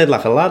 Now, granted,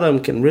 like, a lot of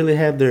them can really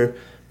have their,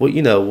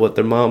 what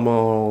their mama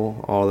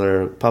or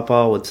their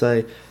papa would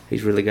say,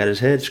 he's really got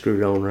his head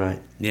screwed on right.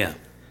 Yeah.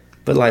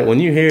 But, like, when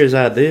you hear his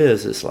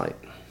ideas, it's like,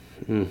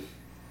 Now,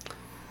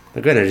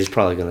 granted, he's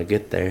probably going to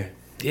get there.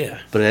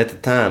 Yeah. But at the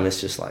time, it's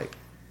just like,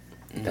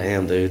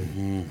 damn,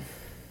 dude.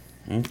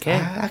 Okay.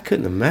 I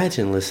couldn't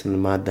imagine listening to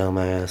my dumb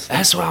ass.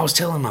 That's what I was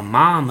telling my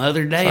mom the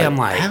other day. Like, I'm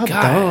like, how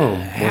God,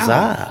 dumb was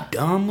I?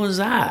 dumb was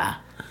I?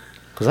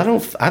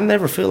 Because I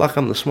never feel like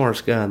I'm the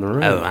smartest guy in the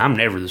room. Oh, I'm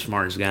never the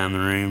smartest guy in the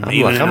room.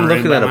 I'm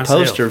looking at a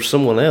poster of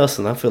someone else,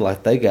 and I feel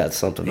like they got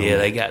something on me. Yeah,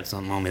 they got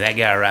something on me. That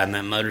guy riding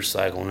that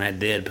motorcycle and that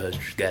dead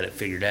poster's got it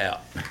figured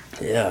out.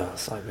 Yeah,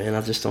 it's like, man,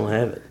 I just don't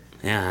have it.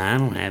 Yeah, I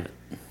don't have it.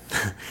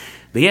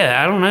 But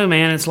yeah, I don't know,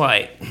 man. It's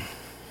like,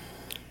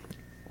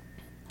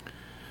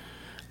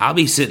 I'll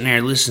be sitting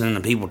there listening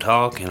to people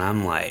talk, and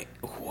I'm like,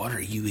 what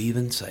are you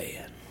even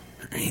saying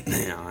right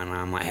now? And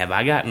I'm like, have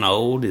I gotten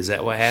old? Is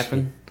that what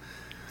happened?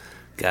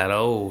 Got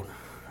old.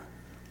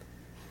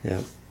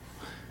 Yeah.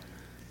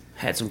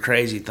 Had some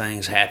crazy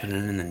things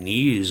happening in the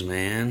news,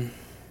 man.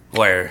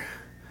 Where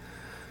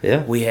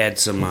we had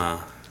some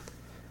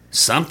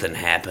something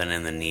happen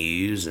in the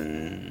news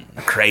and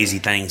crazy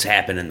things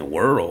happen in the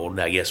world,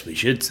 I guess we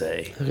should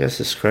say. I guess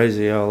it's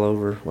crazy all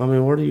over. I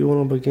mean, where do you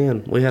want to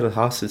begin? We had a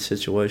hostage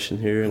situation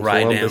here in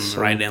Columbus.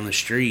 Right down the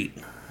street.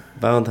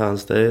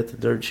 Valentine's Day at the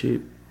Dirt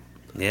Cheap.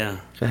 Yeah.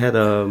 I had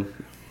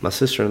my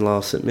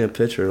sister-in-law sent me a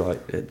picture,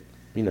 like, it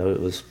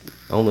was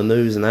on the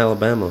news in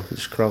Alabama,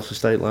 just across the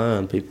state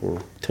line. People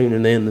were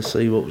tuning in to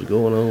see what was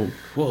going on.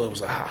 Well, it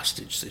was a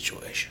hostage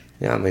situation.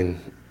 Yeah, I mean,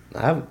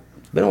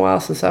 it's been a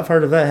while since I've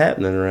heard of that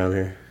happening around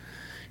here.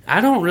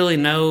 I don't really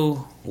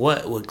know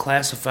what would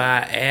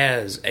classify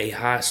as a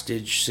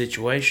hostage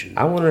situation.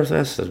 I wonder if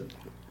that's the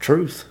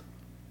truth.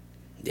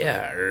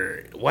 Yeah,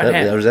 or what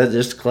happened? Or is that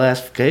just a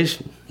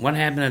classification? What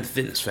happened at the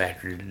Fitness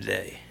Factory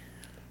today?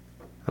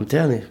 I'm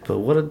telling you, but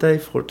what a day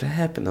for it to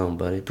happen on,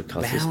 buddy,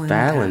 because it's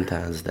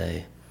Valentine's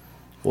Day.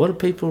 What do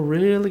people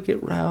really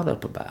get riled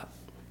up about?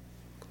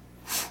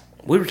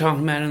 We were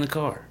talking about it in the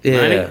car.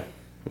 Yeah. Money,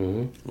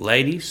 Mm-hmm.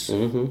 ladies,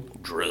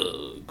 Mm-hmm.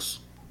 drugs.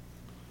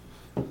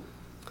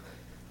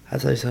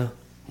 I'd say so.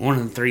 One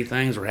of the three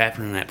things were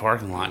happening in that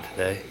parking lot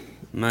today.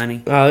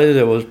 Money.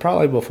 It was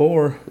probably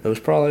before. It was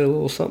probably a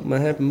little something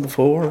that happened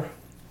before.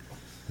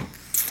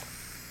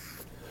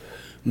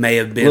 May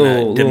have been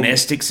a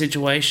domestic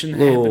situation.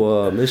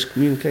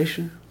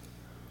 Miscommunication.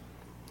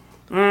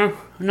 No.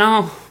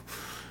 I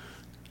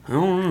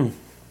don't know.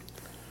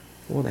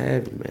 What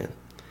have you, man?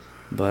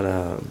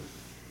 But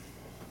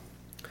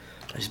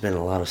there's been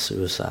a lot of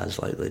suicides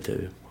lately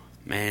too.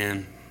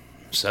 Man,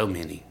 so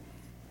many.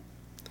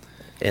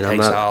 And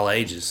Takes all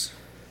ages.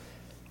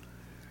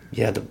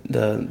 Yeah,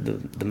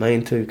 the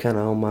main two kind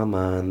of on my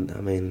mind.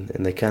 I mean,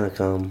 and they kind of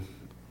come.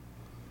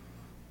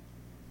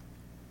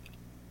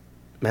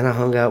 Man, I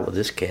hung out with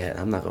this cat.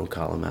 I'm not gonna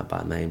call him out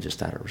by name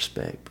just out of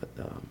respect, but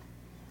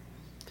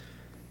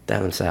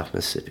down in South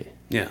Mississippi.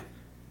 Yeah.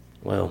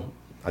 Well,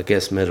 I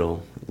guess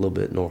middle, a little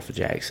bit north of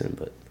Jackson,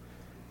 but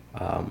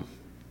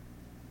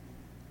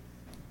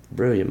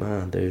brilliant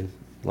mind, dude.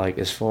 Like,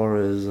 as far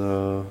as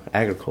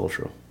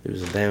agricultural, he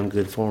was a damn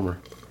good farmer.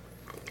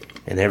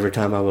 And every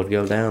time I would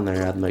go down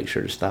there, I'd make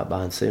sure to stop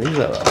by and see him.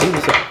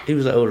 He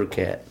was an older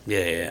cat.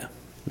 Yeah.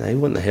 Now, he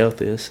wasn't the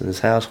healthiest, and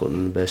his house wasn't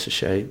in the best of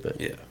shape, but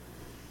yeah,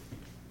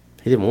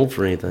 he didn't want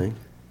for anything.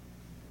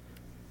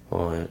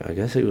 Well, I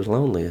guess he was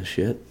lonely as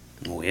shit.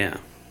 Oh, yeah.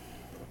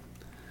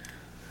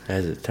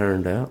 As it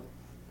turned out.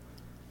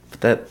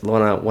 But that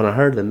when I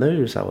heard the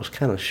news, I was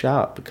kind of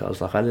shocked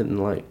because I didn't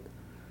know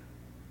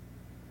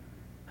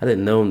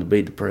him to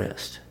be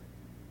depressed.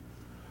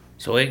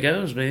 So it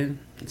goes, man.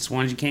 It's the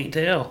ones you can't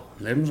tell.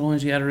 Them's the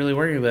ones you got to really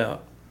worry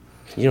about.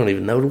 You don't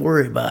even know to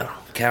worry about them.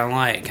 Kind of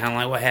like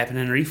what happened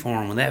in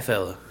Reform with that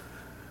fella.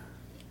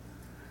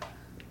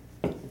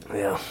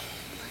 Yeah.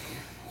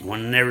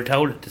 One never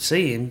told it to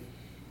see him.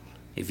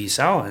 If you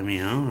saw him, you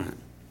know.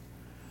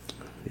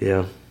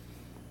 Yeah.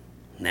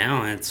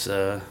 Now it's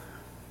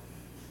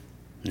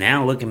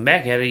now looking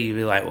back at it, you'd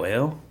be like,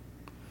 well,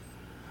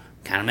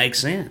 kind of makes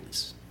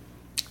sense.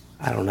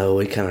 I don't know.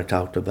 We kind of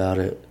talked about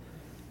it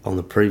on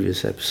the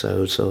previous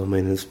episode, so I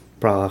mean, it's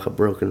probably like a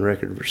broken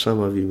record for some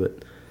of you,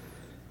 but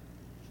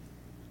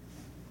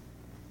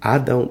I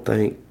don't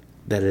think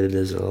that it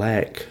is a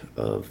lack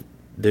of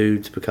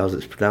dudes because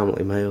it's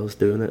predominantly males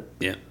doing it.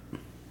 Yeah.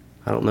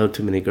 I don't know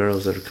too many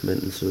girls that are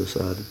committing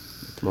suicide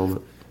at the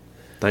moment.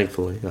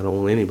 Thankfully, I don't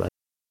want anybody.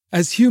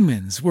 As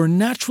humans, we're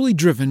naturally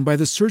driven by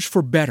the search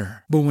for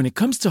better. But when it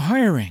comes to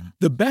hiring,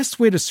 the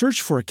best way to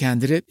search for a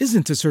candidate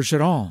isn't to search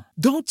at all.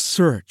 Don't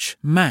search,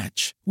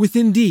 match with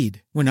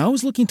Indeed. When I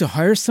was looking to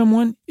hire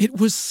someone, it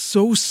was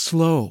so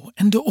slow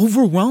and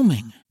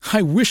overwhelming.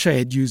 I wish I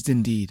had used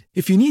Indeed.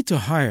 If you need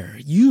to hire,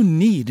 you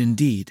need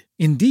Indeed.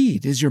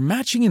 Indeed is your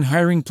matching and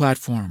hiring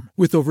platform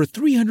with over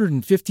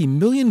 350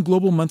 million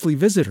global monthly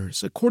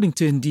visitors, according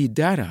to Indeed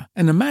data,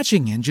 and a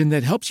matching engine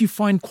that helps you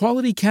find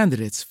quality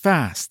candidates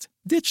fast.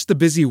 Ditch the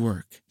busy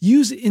work.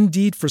 Use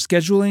Indeed for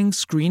scheduling,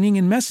 screening,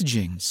 and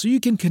messaging so you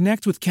can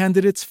connect with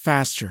candidates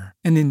faster.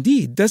 And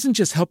Indeed doesn't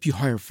just help you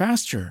hire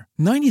faster.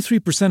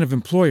 93% of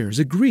employers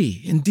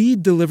agree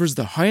Indeed delivers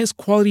the highest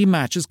quality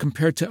matches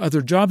compared to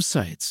other job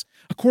sites,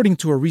 according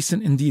to a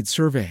recent Indeed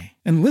survey.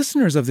 And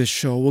listeners of this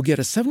show will get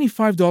a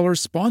 $75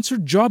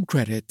 sponsored job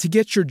credit to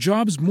get your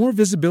jobs more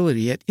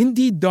visibility at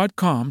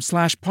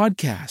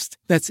Indeed.com/podcast.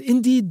 That's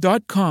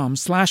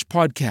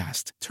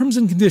Indeed.com/podcast. Terms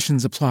and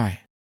conditions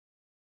apply.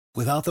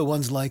 Without the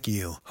ones like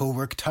you, who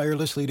work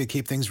tirelessly to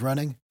keep things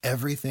running,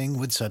 everything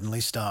would suddenly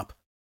stop.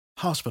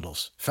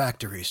 Hospitals,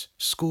 factories,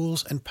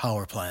 schools, and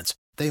power plants,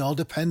 they all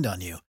depend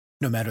on you.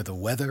 No matter the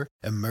weather,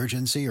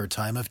 emergency, or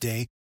time of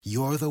day,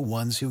 you're the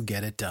ones who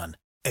get it done.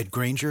 At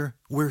Grainger,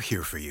 we're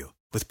here for you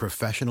with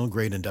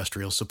professional-grade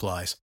industrial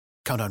supplies.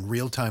 Count on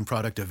real-time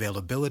product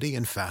availability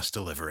and fast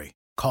delivery.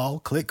 Call,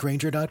 click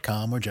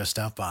Grainger.com, or just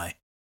stop by.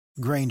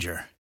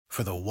 Grainger,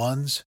 for the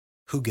ones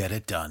who get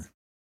it done.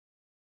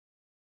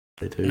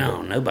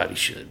 No, nobody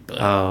should.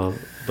 But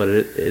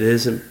it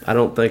isn't. I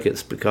don't think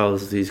it's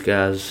because these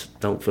guys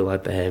don't feel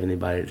like they have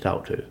anybody to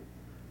talk to.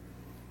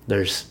 There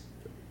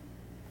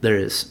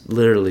is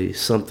literally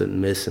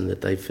something missing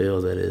that they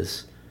feel that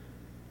is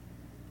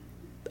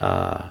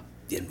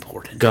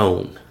important.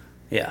 Gone.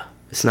 Yeah,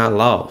 it's not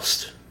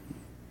lost.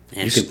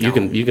 You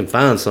can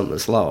find something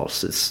that's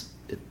lost. It's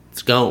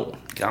gone.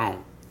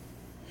 Gone.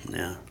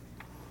 Yeah.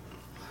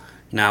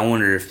 Now I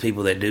wonder if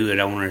people that do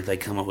it, I wonder if they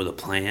come up with a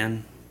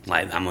plan.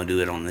 Like, I'm going to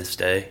do it on this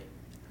day,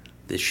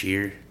 this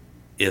year,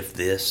 if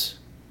this.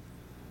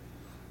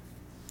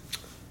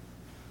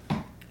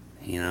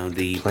 You know,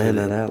 do you put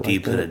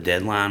a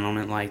deadline on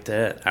it like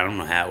that? I don't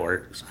know how it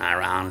works.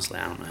 Honestly,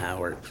 I don't know how it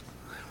works.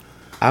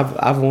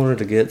 I've wanted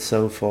to get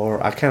so far.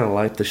 I kind of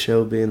like the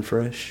show being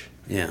fresh.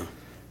 Yeah.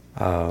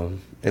 And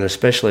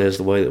especially as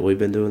the way that we've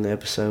been doing the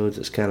episodes,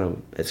 it's kind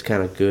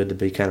of good to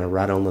be kind of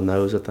right on the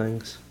nose of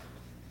things.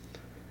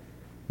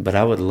 But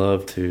I would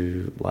love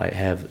to like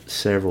have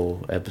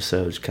several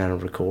episodes kind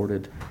of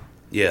recorded.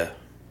 Yeah.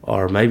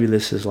 Or maybe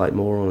this is like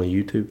more on a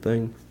YouTube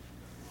thing,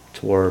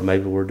 to where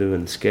maybe we're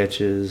doing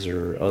sketches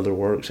or other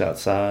works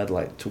outside,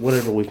 like to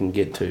whatever we can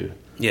get to.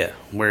 Yeah,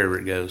 wherever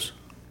it goes.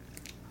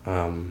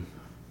 And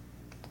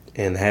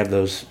have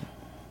those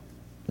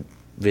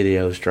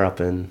videos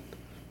dropping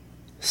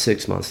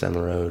 6 months down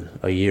the road,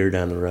 a year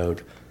down the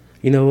road.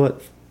 You know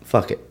what?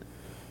 Fuck it.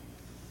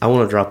 I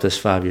want to drop this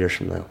 5 years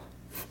from now.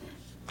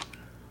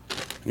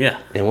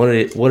 Yeah. And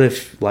what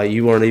if like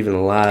you weren't even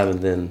alive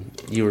and then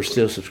you were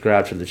still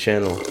subscribed to the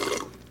channel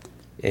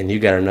and you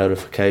got a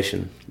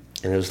notification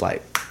and it was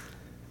like,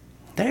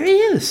 there he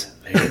is.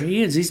 There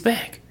he is. He's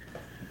back.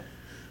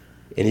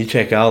 And you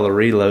check all the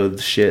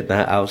reload shit, and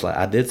I was like,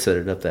 I did set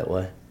it up that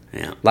way.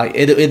 Yeah. Like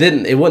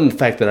it wasn't the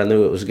fact that I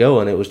knew it was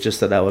going, it was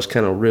just that I was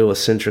kind of real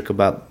eccentric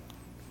about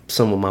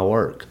some of my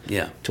work.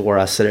 Yeah. To where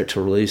I set it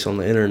to release on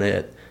the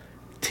internet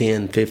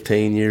 10,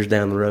 15 years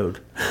down the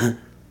road.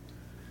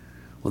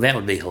 Well, that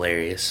would be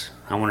hilarious.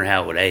 I wonder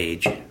how it would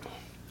age.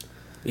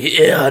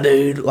 Yeah,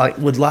 dude. Like,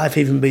 would life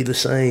even be the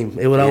same?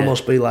 It would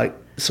almost be like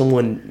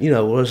someone, you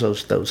know, what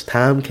was those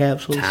time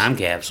capsules? Time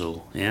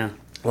capsule, yeah.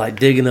 Like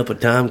digging up a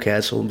time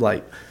capsule.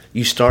 Like,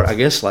 you start, I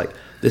guess, like,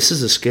 this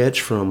is a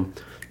sketch from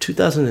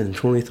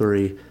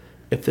 2023.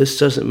 If this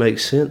doesn't make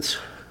sense,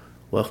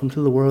 welcome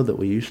to the world that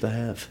we used to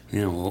have.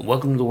 Yeah, well,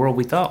 welcome to the world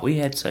we thought we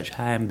had such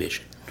high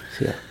ambition.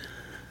 Yeah.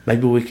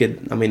 Maybe we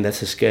could, I mean,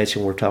 that's a sketch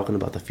and we're talking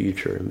about the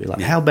future and be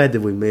like, how bad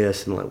did we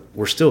miss? And like,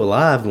 we're still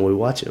alive and we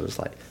watch it. It was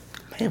like,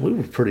 man, we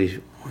were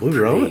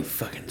on it.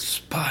 Fucking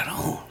spot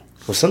on.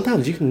 Well,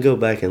 sometimes you can go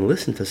back and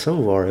listen to some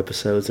of our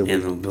episodes and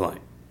it'll be like,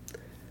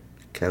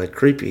 kind of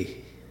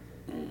creepy.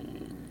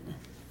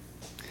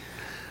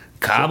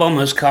 Cobb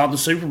almost called the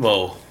Super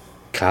Bowl.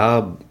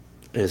 Cobb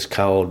is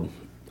called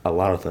a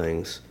lot of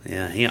things.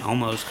 Yeah, he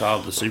almost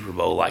called the Super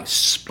Bowl, like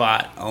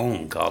spot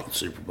on called the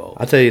Super Bowl.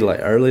 I tell you, like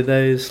early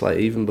days, like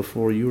even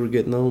before you were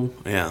getting on.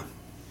 Yeah.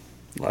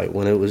 Like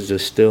when it was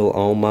just still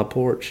on my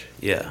porch.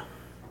 Yeah.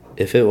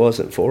 If it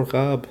wasn't for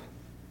Cobb,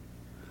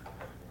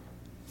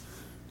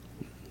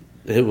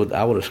 I would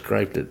have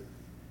scraped it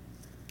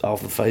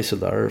off the face of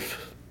the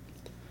earth.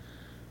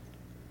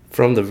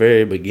 From the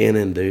very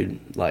beginning,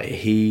 dude, like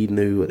he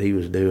knew what he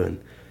was doing.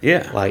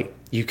 Yeah. Like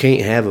you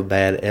can't have a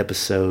bad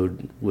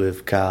episode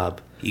with Cobb.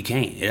 You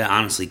can't. Yeah,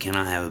 honestly,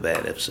 cannot have a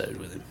bad episode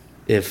with him.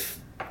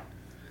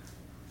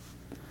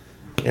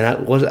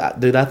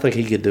 I think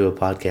he could do a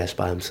podcast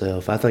by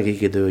himself. I think he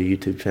could do a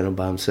YouTube channel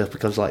by himself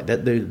because like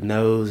that dude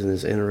knows and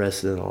is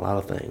interested in a lot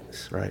of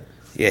things, right?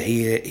 Yeah,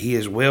 he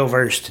is well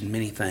versed in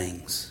many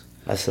things.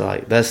 That's one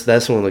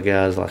of the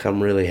guys like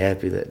I'm really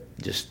happy that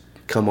just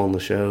come on the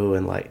show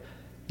and like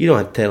you don't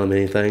have to tell him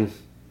anything.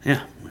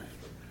 Yeah.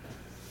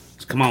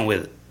 Just come on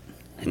with it.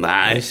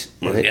 Bye.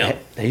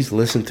 He's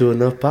listened to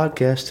enough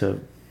podcasts to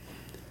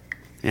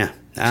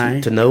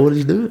know what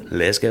he's doing.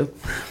 Let's go.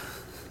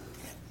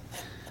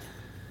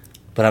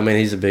 But I mean,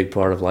 he's a big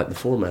part of like the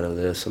format of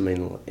this. I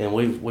mean, and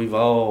we've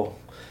all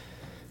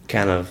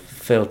kind of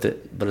felt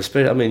it. But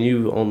especially, I mean,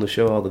 you on the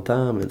show all the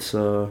time. It's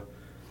you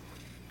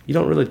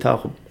don't really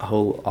talk a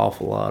whole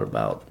awful lot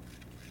about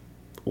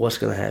what's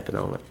going to happen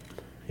on it.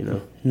 You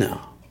know?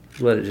 No.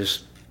 Let it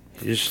just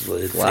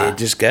fly. It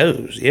just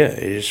goes. Yeah,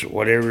 it just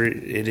whatever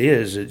it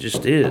is, it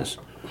just is.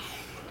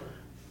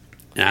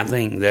 And I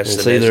think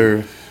that's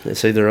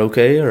it's either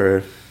okay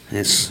or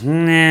it's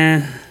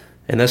nah.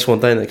 And that's one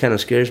thing that kind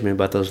of scares me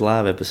about those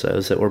live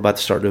episodes that we're about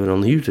to start doing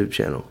on the YouTube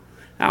channel.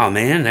 Oh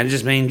man, that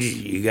just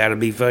means you gotta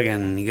be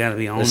fucking. You gotta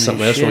be on. It's your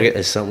something else. shit.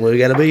 It's something we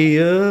gotta be.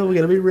 We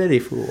gotta be ready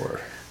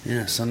for.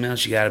 Yeah, something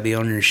else you gotta be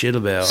on your shit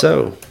about.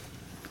 So,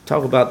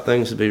 talk about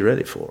things to be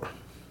ready for.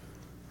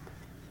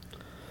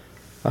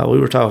 We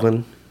were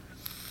talking.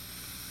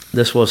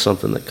 This was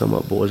something that come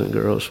up, boys and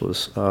girls.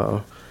 Was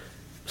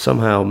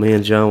somehow me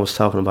and John was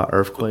talking about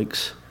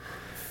earthquakes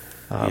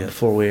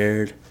before we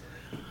aired,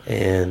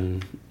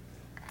 and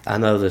I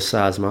know the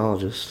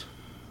seismologist.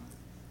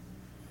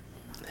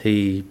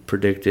 He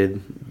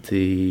predicted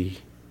the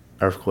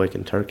earthquake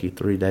in Turkey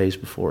 3 days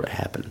before it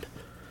happened.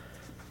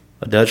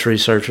 A Dutch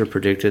researcher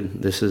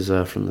predicted, this is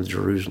from the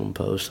Jerusalem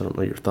Post, I don't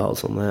know your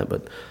thoughts on that,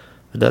 but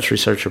a Dutch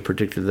researcher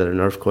predicted that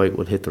an earthquake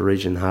would hit the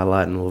region,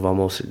 highlighting with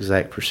almost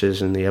exact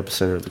precision the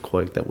epicenter of the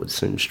quake that would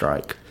soon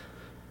strike.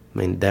 I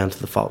mean, down to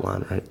the fault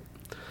line, right?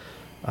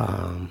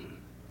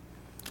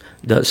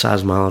 Dutch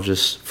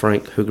seismologist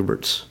Frank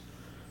Hugebits,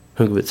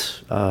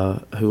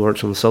 who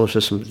works on the Solar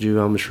System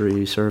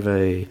Geometry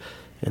Survey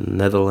in the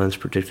Netherlands,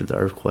 predicted the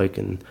earthquake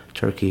in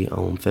Turkey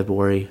on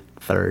February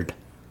 3rd.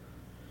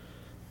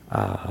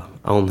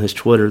 On his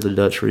Twitter, the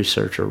Dutch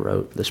researcher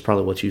wrote, this is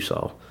probably what you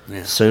saw,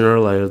 sooner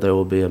or later there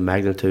will be a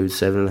magnitude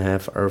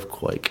 7.5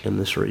 earthquake in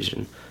this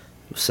region,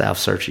 South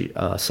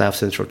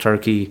Central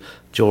Turkey,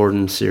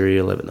 Jordan,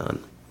 Syria,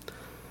 Lebanon.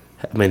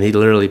 I mean, he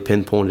literally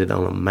pinpointed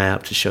on a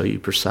map to show you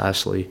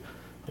precisely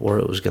where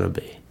it was going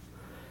to be.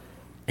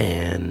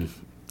 And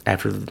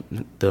after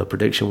the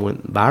prediction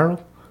went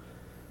viral,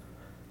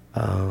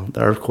 the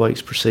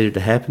earthquakes proceeded to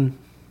happen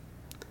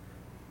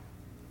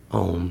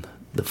on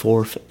the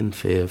 4th and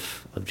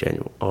 5th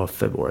of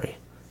February.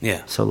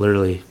 Yeah. So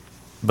literally,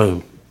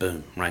 boom.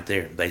 Boom, right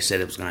there. They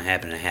said it was going to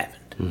happen, it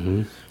happened.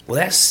 Mm-hmm.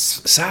 Well,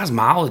 that's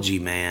seismology,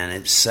 man.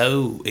 It's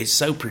so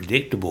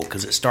predictable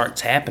because it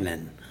starts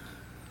happening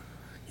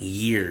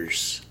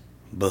years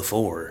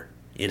before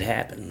it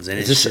happens. And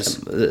is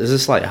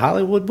this like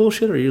Hollywood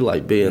bullshit, or are you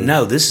like being...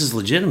 No, this is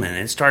legitimate.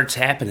 It starts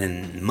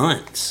happening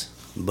months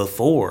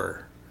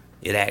before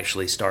it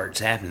actually starts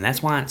happening.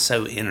 That's why it's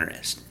so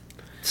interesting.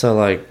 So,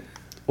 like,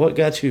 what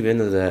got you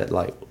into that,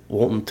 like,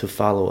 wanting to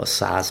follow a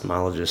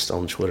seismologist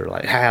on Twitter?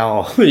 Like,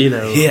 how,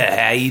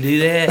 Yeah, how you do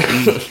that?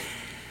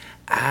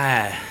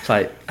 It's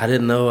like, I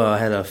didn't know I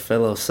had a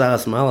fellow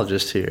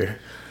seismologist here.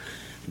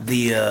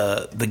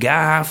 The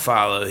guy I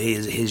follow,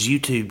 his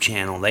YouTube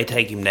channel, they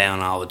take him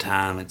down all the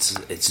time.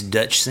 It's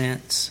Dutch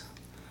Sense.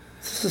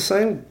 Is this the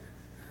same?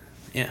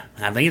 Yeah,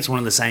 I think it's one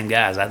of the same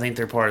guys. I think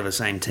they're part of the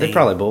same team. They're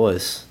probably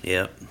boys.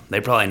 Yep,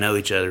 they probably know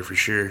each other for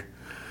sure.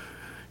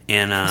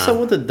 And so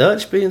with the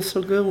Dutch being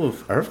so good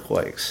with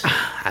earthquakes,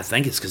 I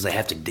think it's because they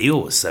have to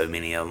deal with so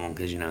many of them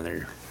because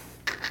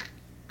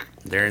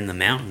they're in the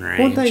mountain range.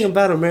 One thing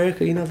about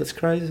America, that's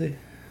crazy,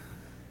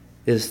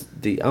 is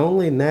the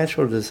only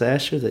natural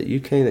disaster that you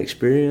can't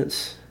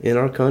experience in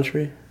our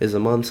country is a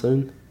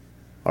monsoon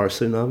or a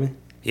tsunami.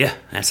 Yeah,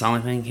 that's the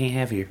only thing you can't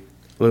have here.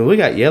 I mean, we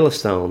got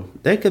Yellowstone.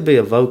 That could be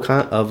a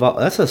volcano.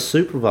 That's a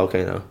super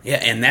volcano.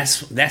 Yeah, and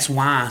that's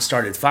why I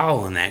started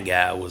following that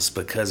guy, was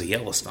because of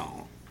Yellowstone.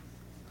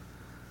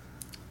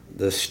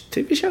 The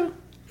TV show?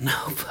 No,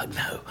 fuck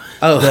no.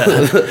 Oh,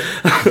 the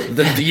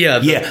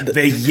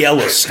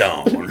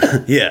Yellowstone.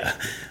 Yeah,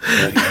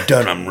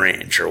 Dunham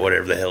Ranch or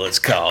whatever the hell it's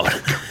called.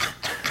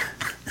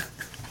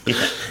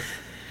 Yeah.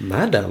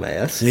 My dumb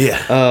ass.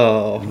 Yeah.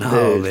 Oh,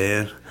 no, dude.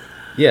 man.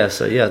 Yeah,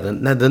 so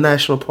the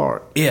national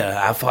park.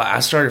 Yeah, I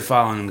started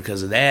following him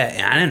because of that,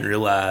 and I didn't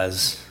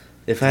realize.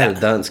 If I had a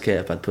dunce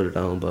cap, I'd put it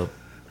on, Bub.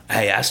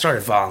 Hey, I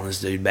started following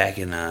this dude back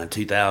in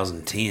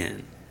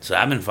 2010, so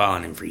I've been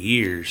following him for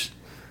years.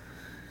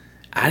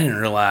 I didn't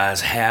realize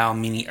how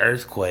many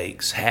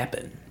earthquakes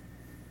happen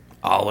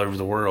all over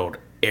the world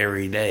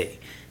every day.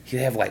 You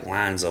have like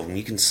lines of them.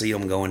 You can see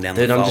them going down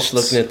the faults. I'm just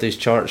looking at these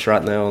charts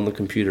right now on the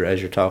computer as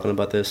you're talking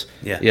about this.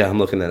 Yeah. Yeah, I'm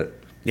looking at it.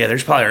 Yeah,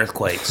 there's probably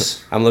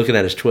earthquakes. I'm looking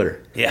at his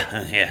Twitter. Yeah.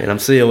 And I'm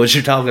seeing what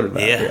you're talking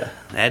about. Yeah.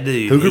 That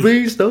dude. Hooker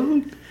Bees,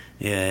 dog.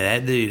 Yeah,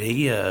 that dude,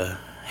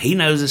 he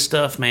knows his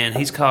stuff, man.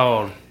 He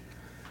called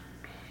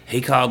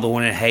the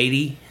one in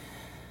Haiti.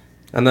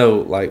 I know,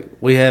 like,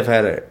 we have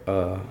had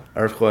a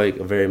earthquake,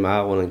 a very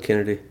mild one in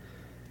Kennedy.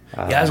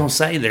 Yeah, I was going to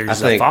say,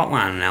 there's a fault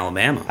line in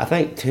Alabama. I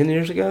think 10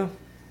 years ago.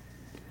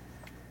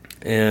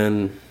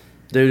 And,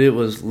 dude, it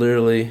was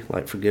literally,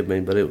 like, forgive me,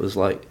 but it was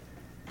like...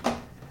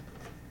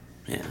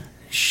 Yeah,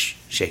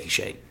 shaky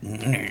shake.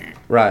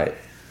 Right.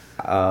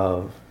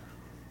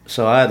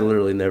 So I had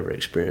literally never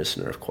experienced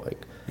an earthquake.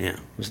 Yeah.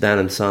 It was down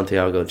in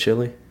Santiago,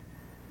 Chile.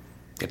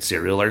 Got to see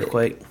a real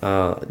earthquake?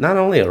 Not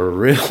only a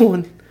real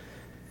one,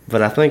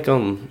 but I think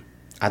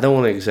I don't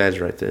want to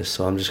exaggerate this,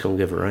 so I'm just going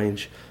to give a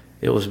range.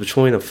 It was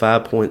between a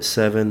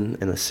 5.7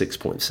 and a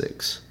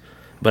 6.6.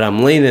 But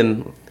I'm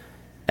leaning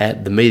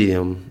at the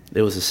medium.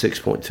 It was a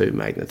 6.2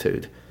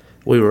 magnitude.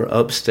 We were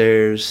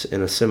upstairs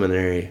in a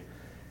seminary,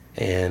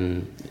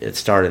 and it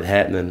started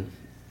happening.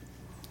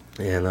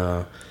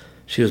 And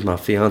she was my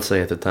fiance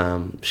at the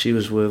time. She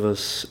was with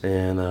us,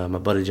 and my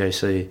buddy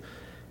JC.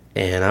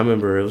 And I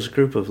remember it was a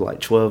group of like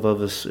 12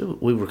 of us.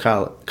 We were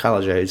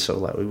college age, so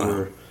like we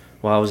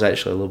Well, I was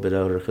actually a little bit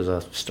older because I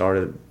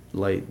started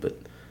late, but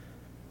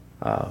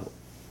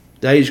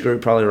the age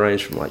group probably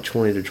ranged from like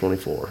 20 to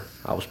 24.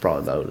 I was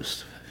probably the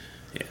oldest.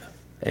 Yeah.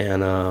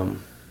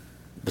 And,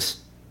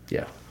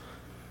 yeah,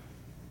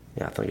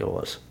 I think it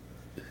was.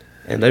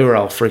 And they were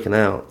all freaking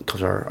out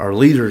because our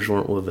leaders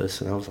weren't with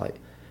us. And I was like,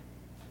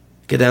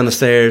 get down the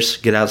stairs,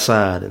 get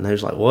outside. And they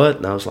was like, what?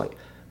 And I was like,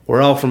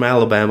 we're all from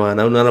Alabama. I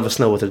know none of us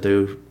know what to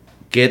do.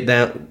 Get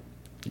down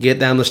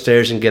the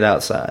stairs and get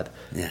outside.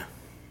 Yeah.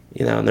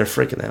 You know, and they're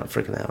freaking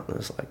out. And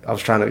it's like, I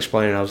was trying to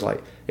explain it. I was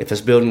like, if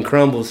this building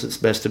crumbles, it's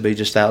best to be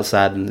just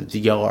outside in the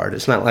yard.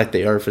 It's not like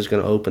the earth is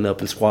going to open up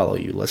and swallow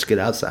you. Let's get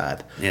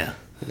outside. Yeah.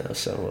 You know,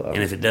 so.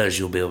 And if it does,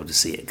 you'll be able to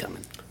see it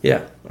coming.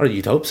 Yeah. Or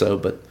you'd hope so,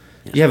 but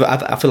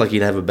I feel like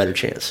you'd have a better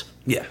chance.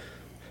 Yeah.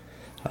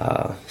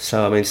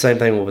 So, I mean, same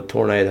thing with a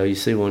tornado. You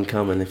see one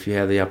coming, if you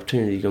have the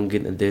opportunity, you're going to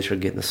get in the ditch or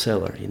get in the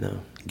cellar, you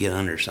know. Get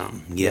under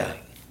something. Yeah.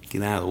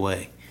 Get out of the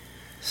way.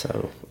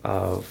 So,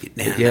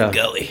 get down the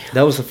gully.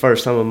 That was the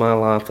first time in my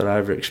life that I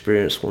ever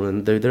experienced one.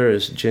 And dude, there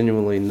is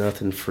genuinely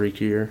nothing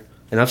freakier.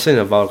 And I've seen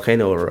a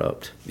volcano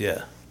erupt.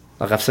 Yeah.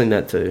 Like, I've seen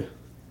that too.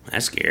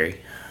 That's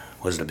scary.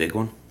 Was it a big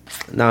one?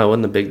 No, it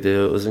wasn't a big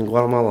deal. It was in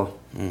Guatemala.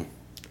 Mm.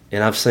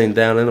 And I've seen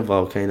down in a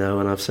volcano,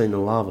 and I've seen the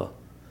lava.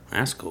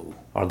 That's cool.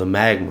 Or the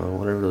magma,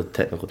 whatever the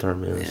technical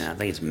term is. Yeah, I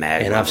think it's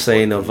magma. And I've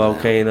seen a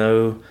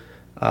volcano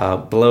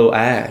blow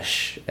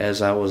ash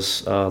as I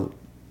was...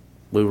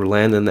 we were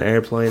landing the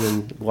airplane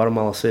in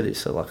Guatemala City.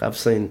 So, like, I've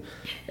seen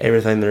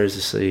everything there is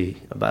to see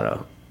about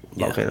a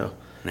volcano.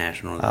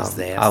 National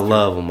disaster. I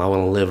love them. I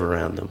want to live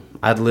around them.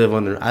 I'd live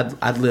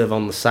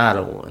on the side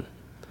of one.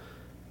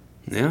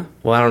 Yeah?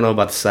 Well, I don't know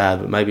about the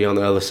side, but maybe on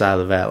the other side of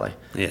the valley.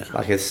 Yeah.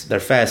 Like, they're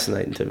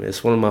fascinating to me.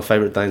 It's one of my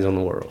favorite things in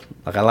the world.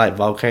 Like, I like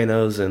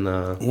volcanoes and...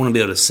 I want to be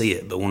able to see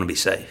it, but want to be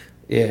safe.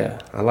 Yeah.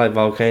 I like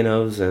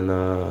volcanoes and...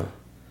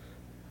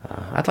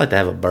 I'd like to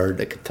have a bird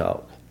that could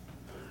talk.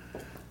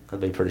 I'd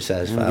be pretty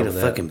satisfied with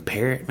that. Get a fucking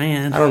parrot,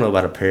 man. I don't know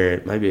about a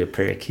parrot. Maybe a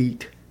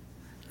parakeet.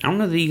 I don't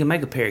know that you can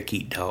make a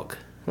parakeet talk.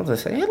 What do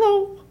they say?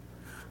 Hello.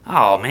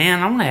 Oh,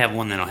 man, I want to have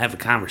one that'll have a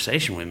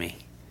conversation with me.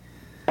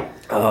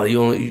 Oh,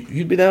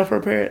 you'd be down for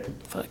a parrot?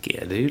 Fuck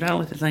yeah, dude. I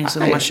let the thing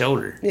sit on my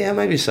shoulder. Yeah,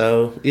 maybe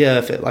so. Yeah,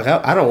 if it, like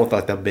I don't want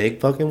like the big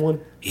fucking one.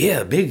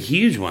 Yeah, a big,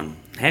 huge one.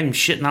 Have him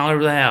shitting all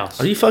over the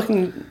house. Are you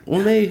fucking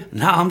with me?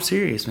 No, I'm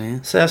serious,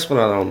 man. See, that's what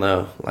I don't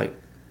know. Like,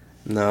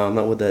 no, I'm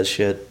not with that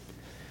shit.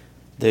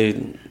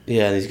 Dude,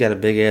 yeah, he's got a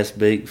big ass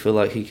beak. Feel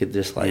like he could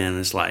just like... Yeah, and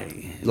it's like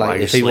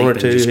if he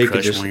wanted to, he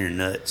could just... one of your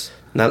nuts.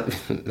 Not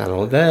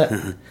only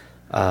that,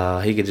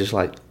 he could just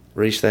like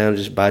reach down and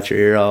just bite your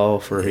ear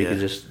off, or he could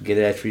just get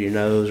after your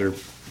nose or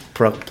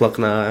pluck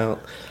an eye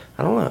out.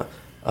 I don't know.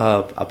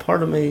 A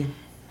part of me,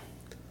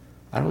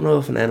 I don't know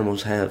if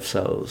animals have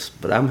souls,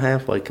 but I'm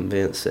halfway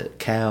convinced that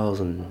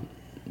cows and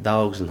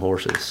dogs and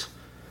horses,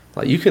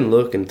 like you can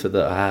look into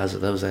the eyes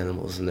of those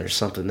animals and there's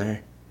something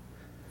there.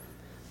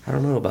 I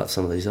don't know about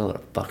some of these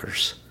other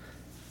fuckers.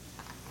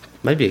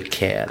 Maybe a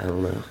cat, I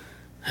don't know.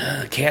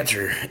 Cats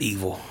are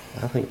evil.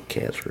 I think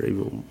cats are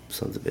evil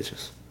sons of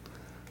bitches.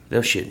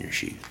 They'll shit in your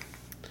shoe.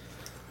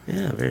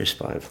 Yeah, very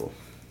spiteful.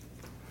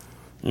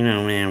 You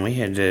know, man, we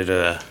had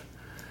the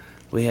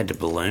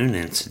balloon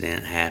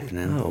incident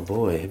happening. Oh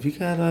boy, have you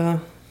got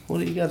what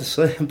do you got to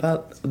say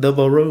about the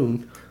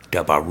balloon?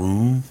 The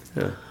balloon?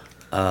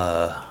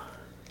 Yeah.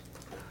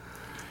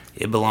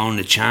 It belonged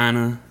to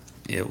China.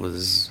 It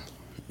was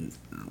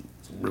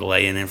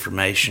relaying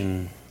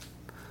information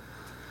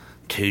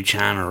to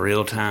China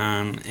real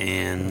time,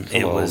 and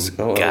it was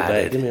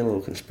guided. Give me a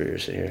little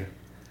conspiracy here.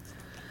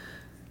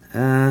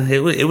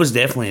 It was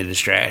definitely a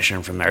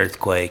distraction from the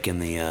earthquake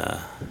and the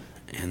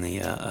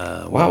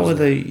why would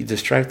they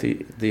distract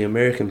the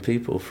American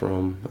people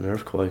from an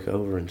earthquake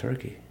over in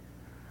Turkey?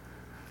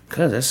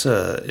 Because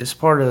it's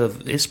part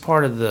of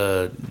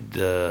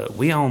the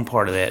we own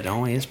part of that,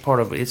 don't we?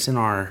 It's in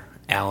our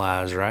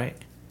allies, right?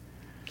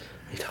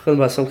 Are you talking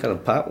about some kind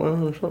of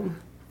pipeline or something?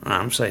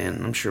 I'm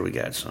sure we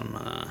got some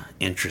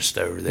interest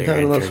over there. You're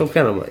talking about some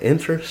kind of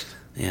interest?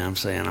 Yeah,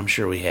 I'm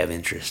sure we have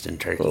interest in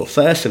Turkey. A little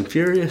Fast and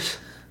Furious?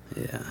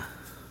 Yeah.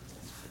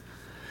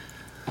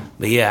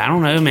 But yeah, I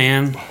don't know,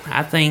 man.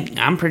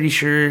 I'm pretty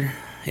sure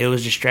it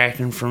was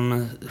distracting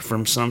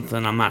from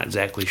something. I'm not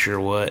exactly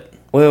sure what.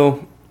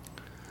 Well,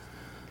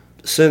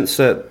 since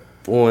that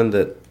one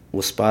that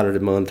was spotted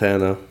in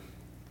Montana,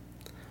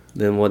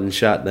 then wasn't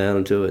shot down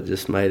until it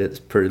just made its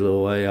pretty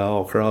little way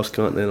all across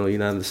continental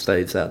United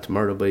States out to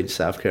Myrtle Beach,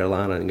 South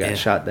Carolina, and got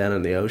shot down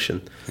in the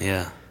ocean.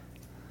 Yeah.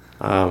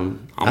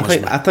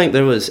 I think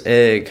there was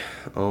egg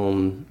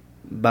on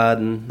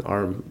Biden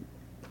or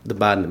the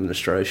Biden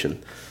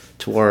administration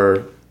to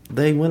where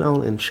they went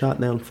on and shot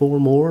down 4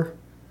 more.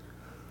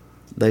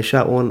 They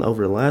shot one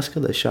over Alaska.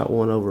 They shot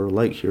one over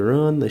Lake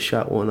Huron. They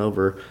shot one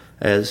over,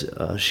 as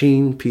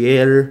Jean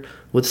Pierre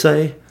would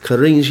say,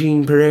 Karine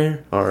Jean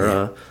Pierre,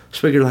 or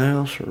Speaker of the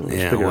House. Or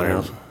Speaker of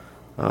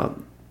the House.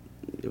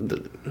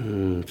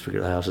 Speaker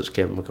of the House is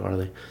Kevin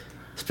McCarthy.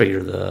 Speaker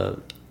of the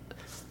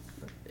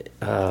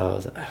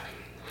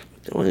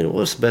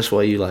What's the best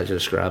way you like to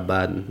describe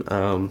Biden?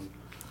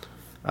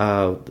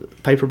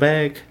 Paper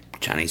bag?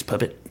 Chinese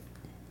puppet.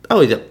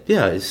 Oh,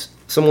 yeah. He's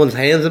someone's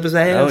hands up his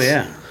ass. Oh,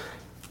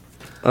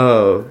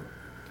 yeah.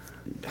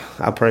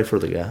 I pray for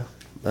the guy.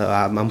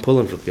 I'm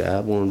pulling for the guy. I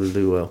want him to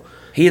do well.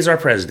 He is our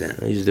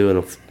president. He's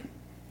doing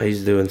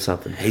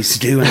something. He's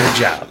doing a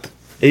job.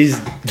 He's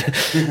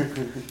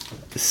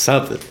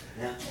something.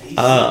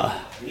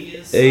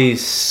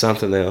 He's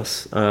something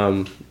else.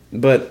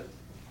 But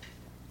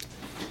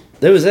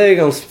there was egg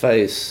on his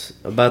face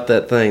about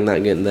that thing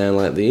not getting down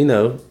like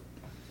the.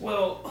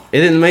 Well,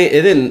 it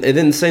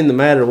didn't seem to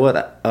matter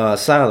what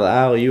side of the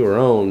aisle you were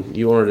on.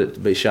 You wanted it to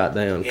be shot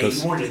down. yeah,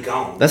 you wanted it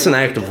gone. That's an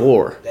act of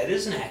war. That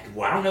is an act of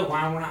war. I don't know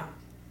why we're not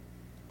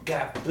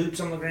got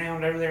boots on the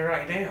ground over there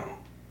right now.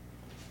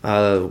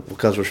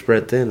 Because we're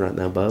spread thin right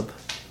now, bub.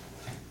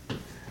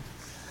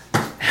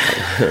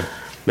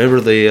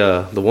 Remember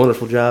the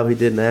wonderful job he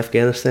did in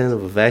Afghanistan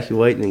of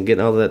evacuating and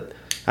getting all that,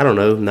 I don't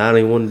know,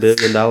 $91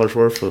 billion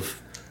worth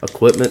of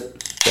equipment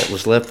that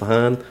was left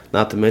behind,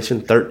 not to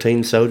mention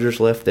 13 soldiers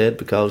left dead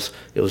because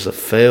it was a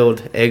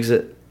failed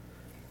exit.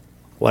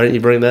 Why didn't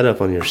you bring that up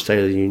on your State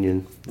of the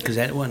Union? Because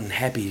that wasn't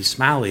Happy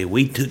Smiley.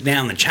 We took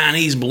down the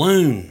Chinese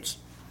balloons.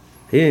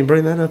 He didn't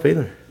bring that up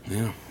either.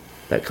 Yeah.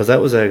 Because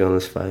that was egg on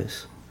his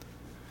face.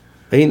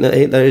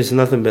 There's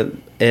nothing but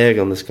egg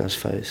on this guy's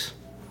face.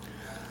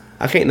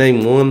 I can't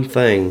name one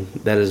thing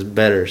that is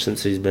better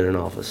since he's been in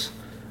office,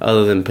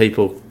 other than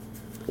people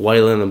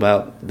wailing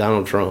about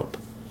Donald Trump.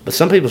 But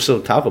some people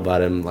still talk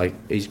about him like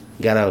he's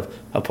got an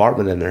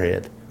apartment in their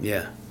head.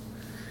 Yeah.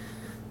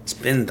 It's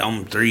been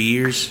 3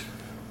 years,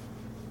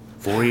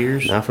 4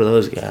 years. Not for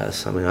those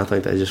guys. I mean, I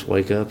think they just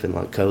wake up in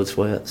like cold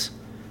sweats.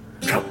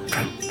 Trump.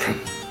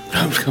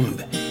 Trump's coming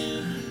back.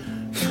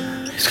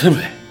 He's coming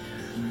back.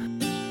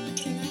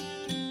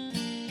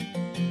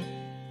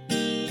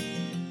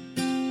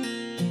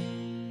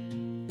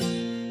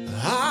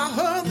 I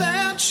heard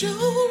that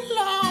you're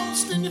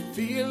lost and you're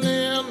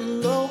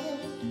feeling low.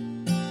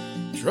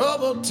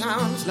 Troubled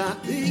times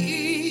like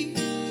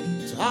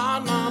these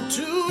are not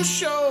to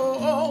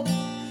show.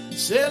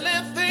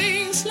 Silly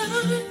things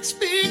like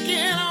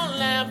speaking or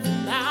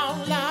laughing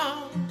out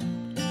loud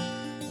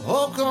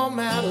all come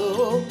out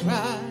of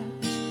pride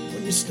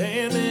when you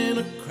stand in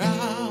a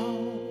crowd.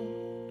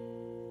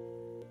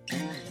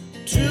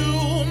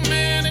 Too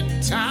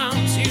many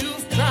times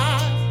you've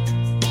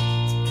cried,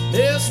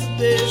 miss the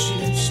days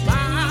you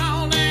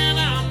smiled, and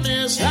I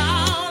miss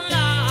our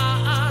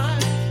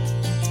life.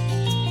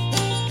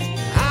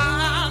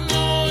 I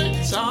know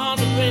it's hard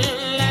to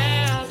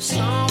relax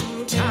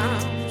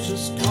sometimes.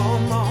 Just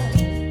come on,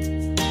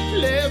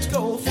 let's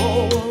go for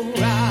a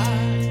ride.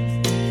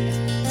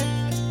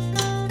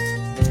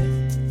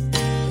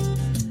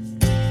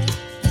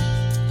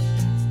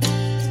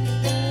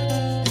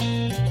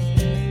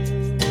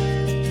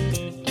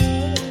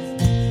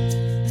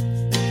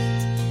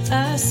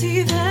 I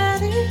see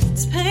that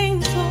it's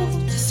painful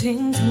to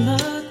sing to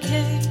my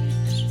cage.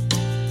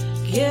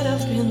 Get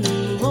up in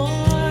the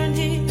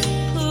morning,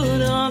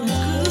 put on a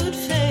good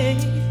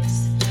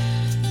face.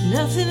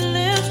 Nothing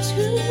left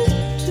to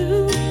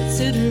do but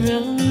sit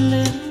around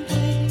and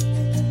wait.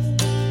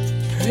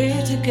 Pray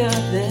to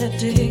God that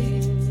day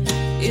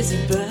is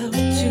about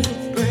to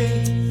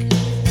break.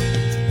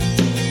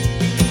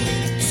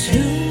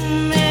 Too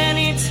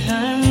many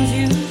times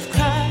you've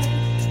cried,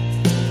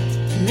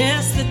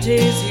 miss the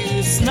days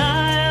you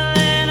smile,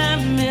 and I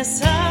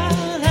miss our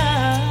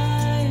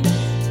life.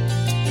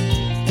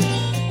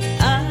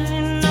 I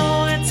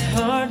know it's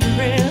hard to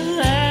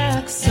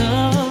relax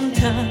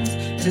sometimes.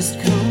 Just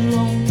come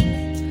on,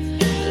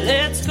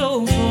 let's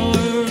go for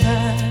a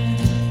ride.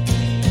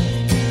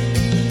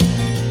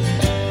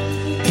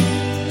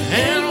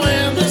 And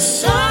when the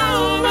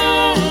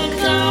summer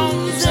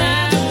comes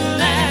at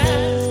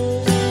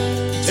last,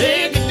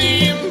 take a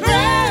deep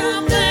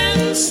breath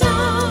and sigh.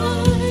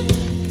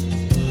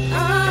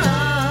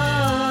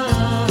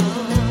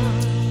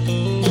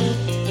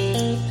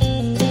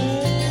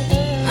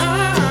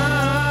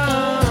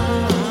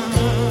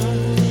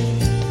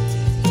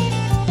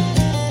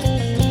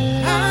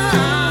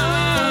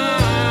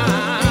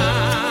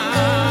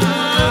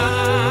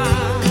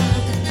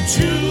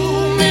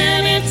 Too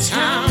many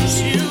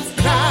times you've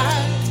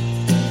cried,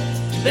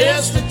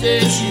 miss the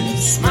days you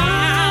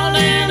smiled,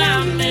 and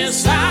I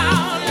miss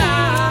our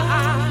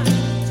life.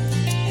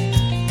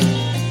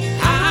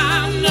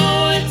 I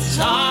know it's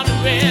hard to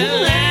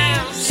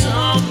relax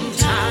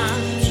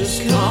sometimes.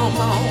 Just come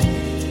on,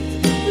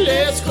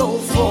 let's go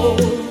for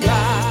a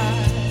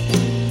ride.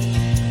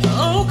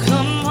 Oh,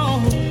 come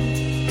on,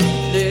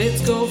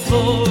 let's go for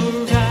a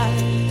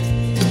ride.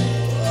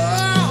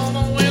 Oh,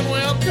 the wind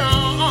will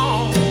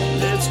come,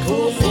 let's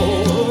go for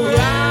a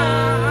ride.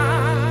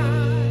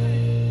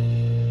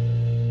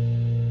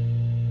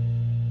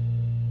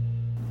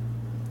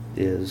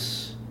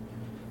 Is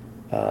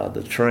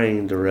the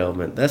train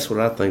derailment. That's what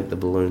I think the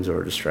balloons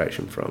are a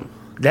distraction from.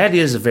 That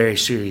is a very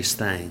serious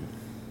thing.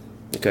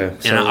 Okay.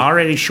 In an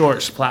already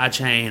short supply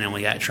chain, and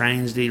we got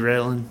trains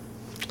derailing.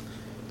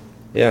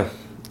 Yeah.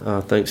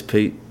 Thanks,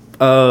 Pete.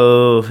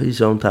 Oh,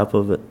 he's on top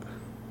of it.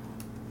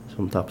 He's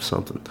on top of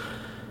something.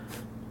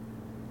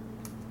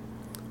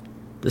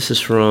 This is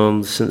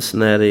from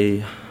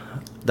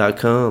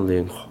Cincinnati.com, the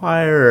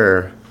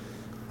Inquirer.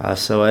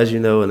 So, as you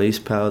know, in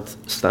East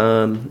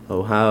Palestine,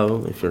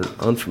 Ohio, if you're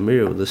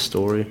unfamiliar with this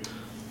story,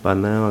 by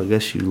now I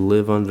guess you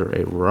live under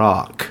a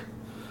rock.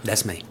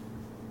 That's me.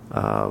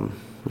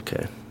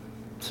 Okay.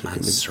 So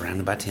mine's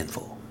surrounded by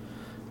tinfoil.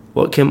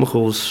 What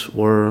chemicals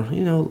were,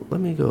 let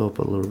me go up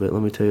a little bit.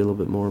 Let me tell you a little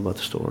bit more about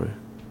the story.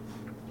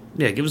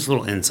 Yeah, give us a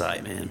little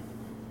insight, man.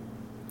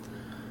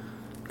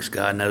 Because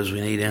God knows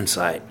we need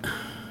insight.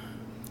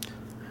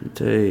 Let me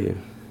tell you.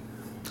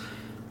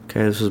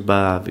 Okay, this was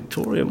by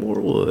Victoria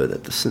Moorwood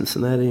at the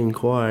Cincinnati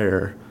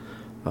Inquirer.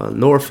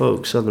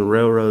 Norfolk Southern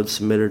Railroad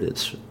submitted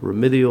its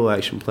remedial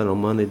action plan on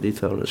Monday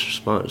detailing its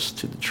response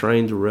to the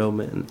train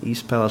derailment in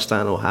East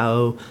Palestine,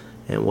 Ohio,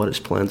 and what its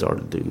plans are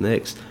to do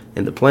next.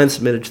 In the plan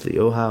submitted to the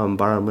Ohio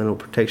Environmental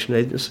Protection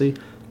Agency,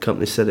 the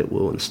company said it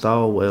will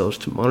install wells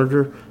to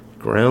monitor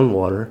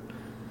groundwater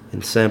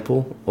and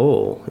sample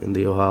oil in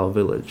the Ohio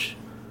village.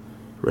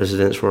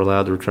 Residents were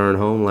allowed to return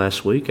home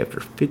last week after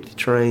 50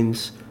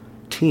 trains,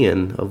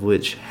 10 of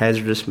which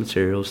hazardous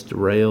materials,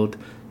 derailed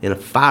in a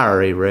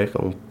fiery wreck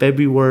on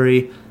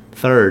February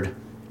 3rd,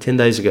 10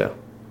 days ago.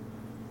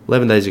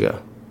 11 days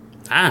ago.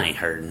 I ain't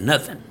heard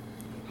nothing.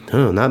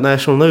 Oh, not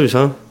national news,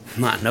 huh?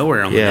 Not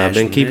nowhere on the Yeah, I've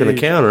been keeping news.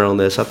 a counter on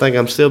this. I think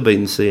I'm still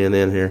beating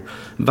CNN here.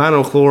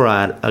 Vinyl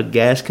chloride, a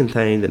gas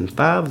contained in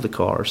 5 of the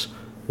cars,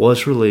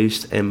 was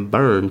released and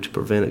burned to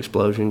prevent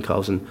explosion,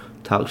 causing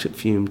toxic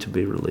fume to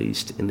be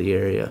released in the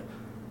area.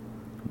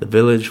 The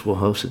village will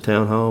host a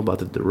town hall about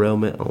the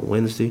derailment on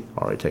Wednesday,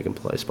 already taking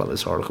place by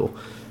this article.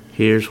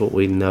 Here's what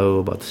we know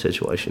about the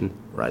situation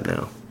right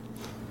now.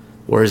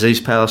 Where's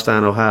East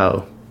Palestine,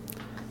 Ohio?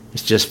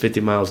 It's just 50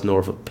 miles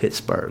north of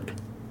Pittsburgh.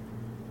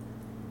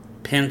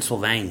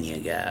 Pennsylvania,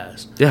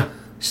 guys. Yeah.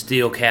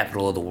 Steel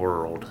capital of the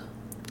world.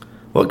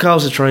 What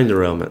caused the train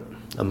derailment?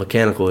 A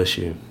mechanical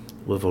issue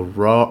with a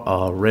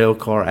rail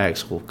car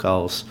axle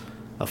caused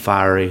a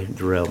fiery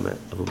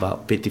derailment of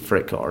about 50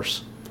 freight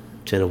cars,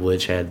 10 of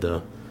which had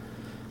the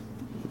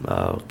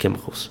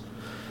chemicals.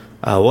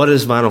 What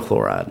is vinyl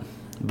chloride?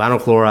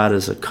 Vinyl chloride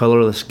is a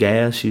colorless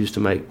gas used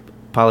to make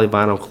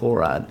polyvinyl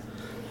chloride.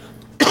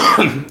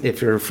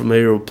 If you're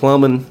familiar with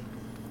plumbing,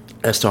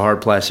 that's the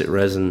hard plastic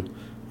resin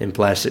in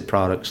plastic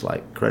products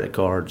like credit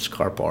cards,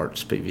 car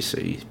parts,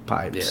 PVC,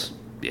 pipes,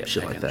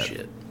 shit like that.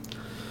 Shit.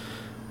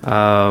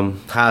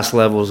 Highest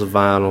levels of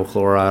vinyl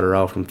chloride are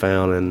often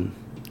found in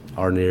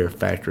or near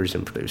factories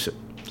and produce it.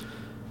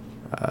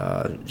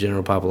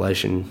 General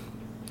population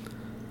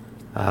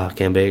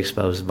can be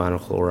exposed to vinyl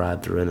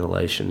chloride through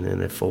inhalation,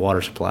 and if a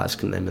water supply is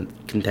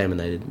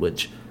contaminated,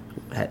 which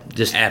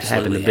just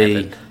happened to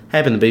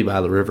be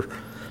by the river,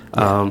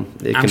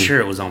 I'm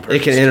sure it was on purpose.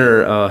 It can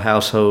enter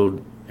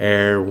household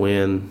air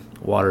when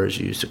water is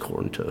used,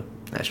 according to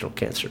National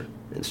Cancer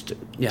Institute.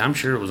 Yeah, I'm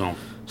sure it was on.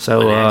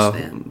 So,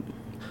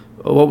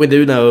 what we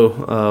do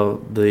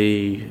know,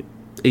 the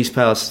East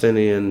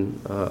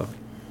Palestinian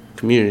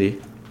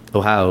community,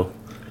 Ohio,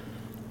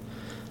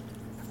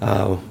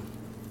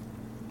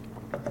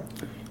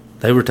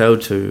 they were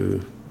told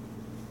to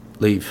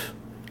leave,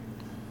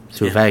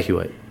 to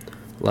evacuate.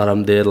 A lot of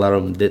them did, a lot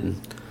of them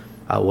didn't.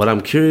 What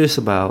I'm curious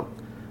about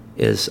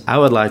is I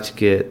would like to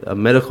get a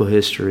medical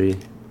history,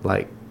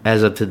 like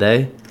as of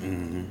today,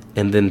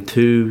 and then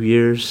 2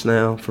 years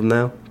from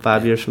now,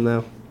 5 years from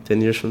now,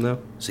 10 years from now.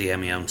 See how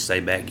many of them stay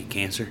back, get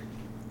cancer?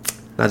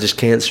 Not just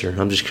cancer.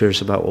 I'm just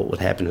curious about what would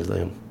happen to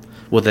them.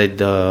 Would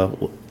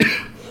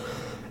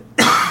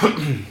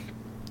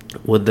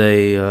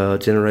they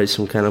generate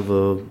some kind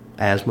of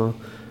asthma,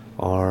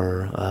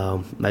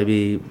 or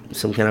maybe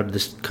some kind of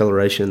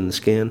discoloration in the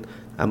skin?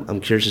 I'm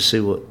curious to see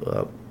what.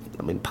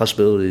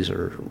 Possibilities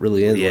are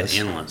really endless.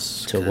 Yeah,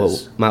 endless. To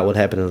what would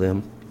happen to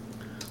them.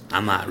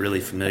 I'm not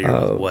really familiar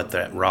with what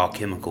that raw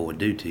chemical would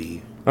do to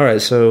you. All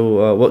right,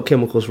 so what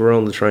chemicals were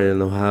on the train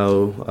in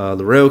Ohio?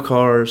 The rail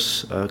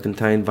cars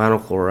contained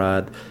vinyl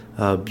chloride,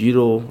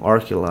 butyl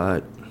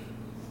acrylate,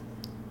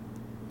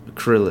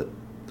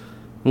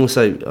 I'm going to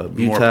say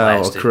butyl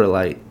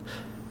acrylate,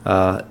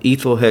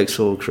 ethyl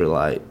hexyl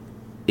acrylate,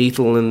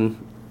 ethylene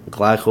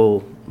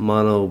glycol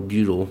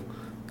monobutyl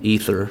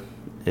ether,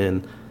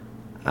 and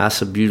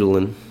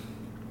isobutylene.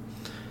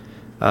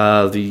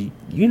 The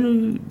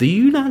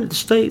United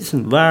States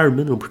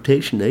Environmental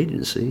Protection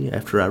Agency,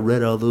 after I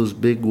read all those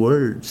big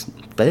words,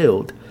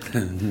 failed,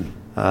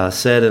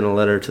 said in a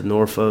letter to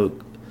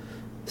Norfolk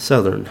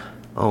Southern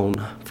on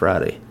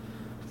Friday.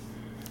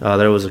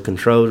 There was a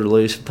controlled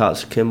release of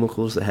toxic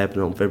chemicals that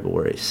happened on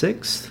February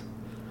 6th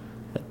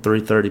at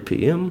 3:30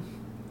 p.m.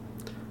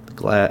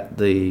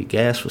 The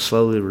gas was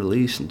slowly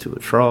released into a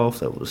trough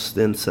that was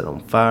then set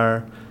on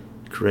fire,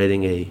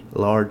 creating a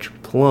large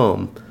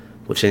plum,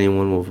 which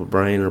anyone with a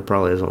brain or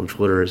probably is on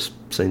Twitter has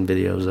seen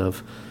videos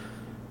of.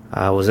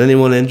 Was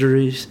anyone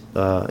injured?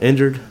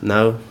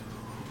 No,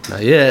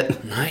 not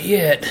yet. Not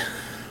yet.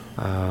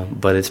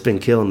 But it's been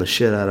killing the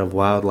shit out of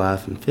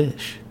wildlife and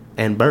fish.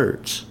 and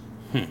birds.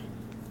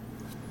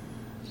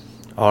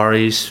 Are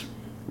these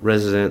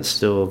residents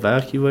still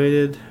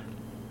evacuated?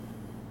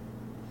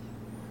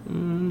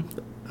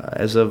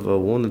 As of a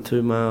 1 to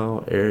 2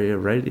 mile area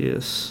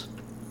radius,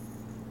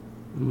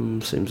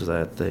 seems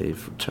that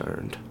they've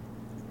returned.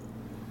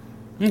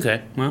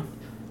 Okay, well.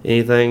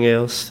 Anything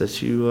else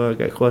that you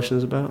got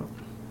questions about?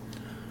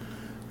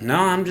 No,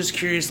 I'm just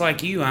curious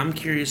like you. I'm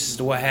curious as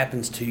to what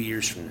happens 2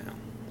 years from now.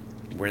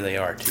 Where they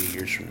are 2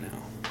 years from now.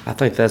 I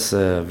think that's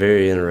a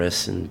very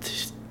interesting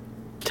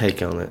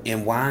take on it.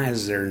 And why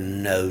is there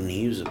no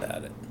news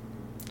about it?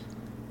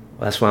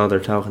 That's why they're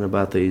talking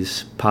about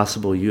these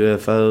possible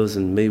UFOs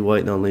and me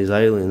waiting on these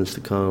aliens to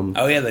come.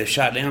 Oh, yeah, they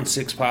shot down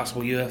 6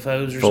 possible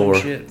UFOs or 4.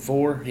 some shit?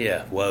 4?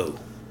 Yeah, whoa.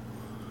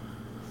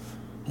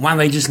 Why are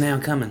they just now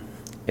coming?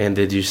 And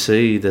did you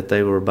see that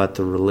they were about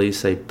to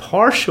release a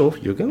partial,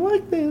 you're going to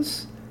like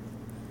this,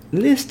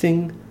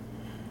 listing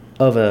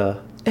of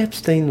a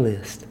Epstein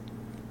list?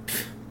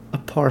 A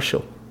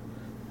partial.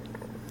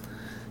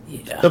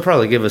 Yeah. They'll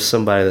probably give us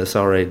somebody that's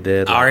already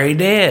dead. Already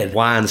dead.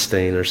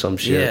 Weinstein or some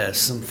shit. Yeah,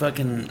 some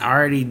fucking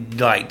already,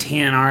 like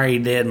 10 already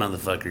dead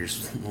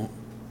motherfuckers.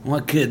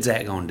 What good's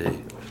that gonna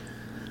do?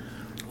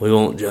 We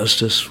want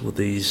justice with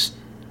these,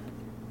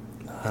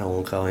 I don't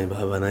want to call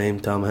anybody by name,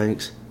 Tom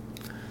Hanks.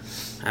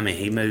 I mean,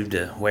 he moved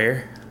to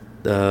where?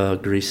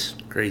 Greece.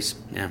 Greece,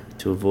 yeah.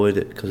 To avoid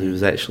it because he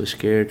was actually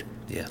scared.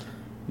 Yeah.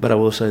 But I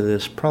will say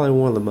this, probably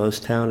one of the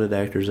most talented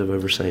actors I've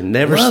ever seen.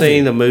 Never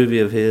seen a movie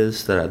of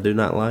his that I do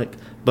not like,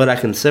 but I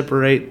can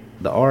separate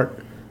the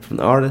art from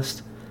the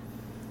artist.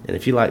 And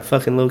if you like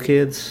fucking little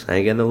kids, I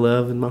ain't got no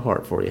love in my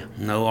heart for you.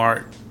 No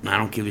art. I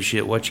don't give a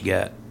shit what you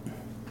got.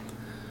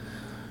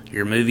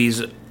 Your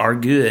movies are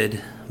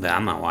good, but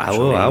I'm not watching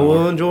them I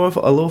will enjoy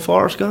a little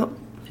Forrest Gump,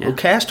 a little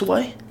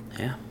Castaway.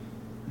 Yeah.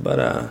 But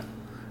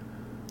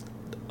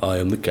I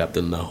am the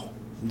captain now.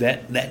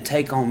 That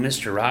take on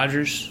Mr.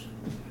 Rogers,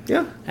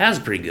 yeah, that was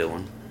a pretty good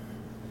one.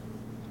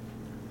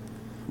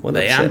 Well,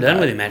 but I'm done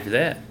with him after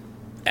that.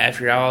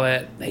 After all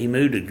that,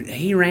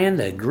 he ran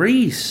to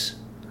Greece,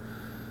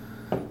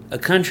 a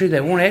country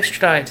that won't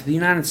extradite to the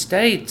United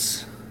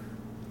States.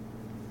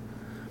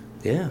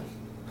 Yeah.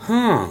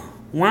 Huh?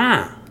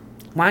 Why?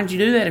 Why'd you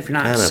do that if you're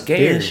not Kinda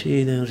scared?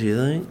 Fishy, don't you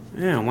think?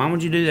 Yeah. Why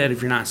would you do that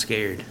if you're not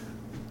scared?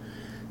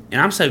 And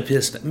I'm so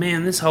pissed.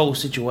 Man, this whole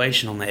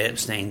situation on the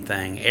Epstein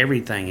thing,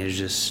 everything is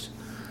just...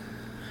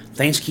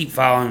 Things keep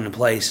falling into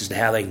place as to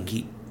how they can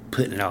keep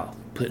putting it off.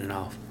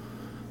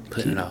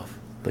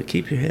 But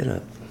keep your head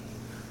up.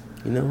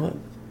 You know what?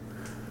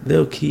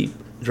 They'll keep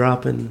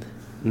dropping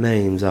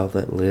names off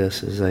that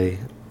list as they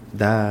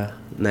die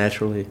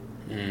naturally.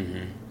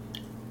 Mm-hmm.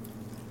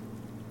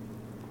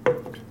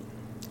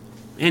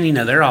 And,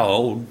 they're all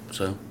old,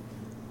 so...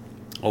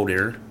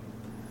 Older.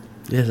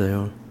 Yes, they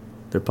are.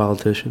 They're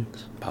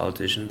politicians.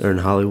 They're in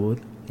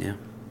Hollywood. Yeah.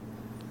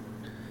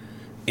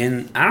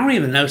 And I don't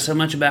even know so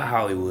much about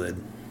Hollywood.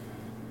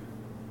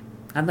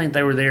 I think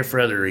they were there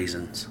for other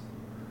reasons.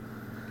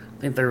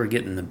 I think they were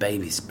getting the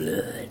baby's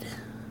blood.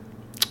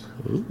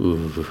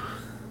 Ooh.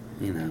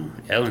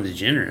 Ellen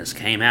DeGeneres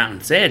came out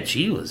and said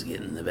she was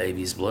getting the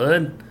baby's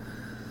blood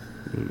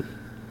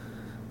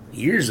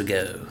years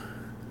ago.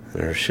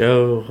 Her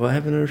show, what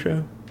happened to her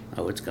show?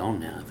 Oh, it's gone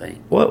now, I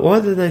think.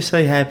 What did they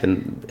say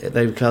happened?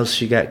 Because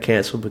she got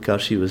canceled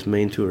because she was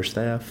mean to her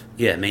staff?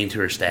 Yeah, mean to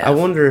her staff. I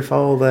wonder if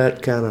all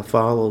that kind of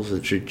follows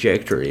the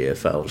trajectory,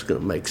 if I was going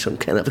to make some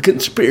kind of a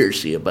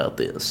conspiracy about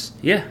this.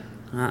 Yeah.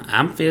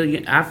 I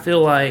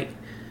feel like,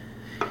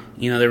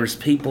 there was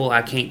people,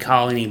 I can't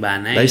call any by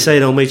name. They say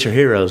don't meet your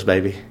heroes,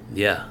 baby.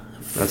 Yeah.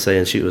 Not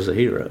saying she was a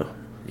hero.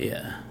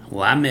 Yeah.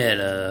 Well, I met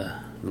the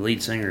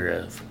lead singer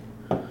of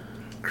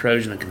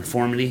Corrosion of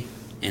Conformity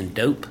and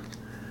Dope.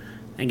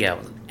 That guy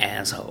was an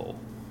asshole.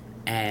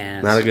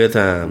 Not a good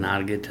time.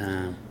 Not a good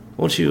time.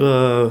 Won't you,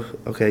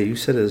 you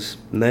said his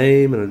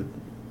name and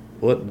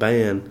what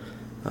band.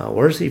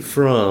 Where's he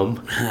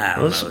from? I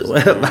don't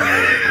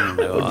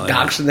know.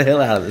 Doxing the hell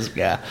out of this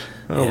guy.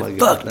 Oh, my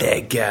God. Fuck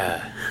that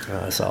guy. Oh,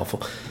 that's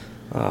awful.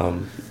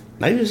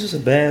 Maybe it's just a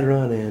bad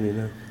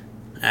run-in,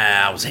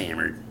 I was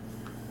hammered.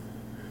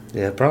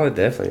 Yeah,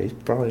 definitely. He's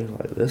probably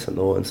like this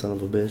annoying son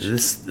of a bitch.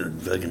 This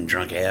fucking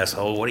drunk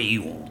asshole. What do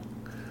you want?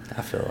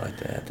 I feel like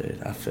that,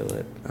 dude. I feel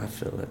it.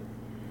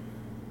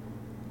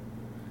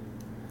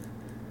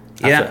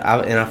 Yeah.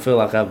 I feel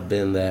like I've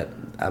been that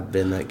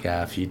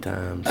guy a few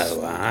times.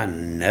 Oh, I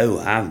know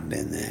I've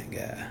been that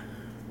guy.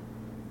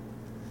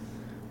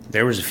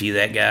 There was a few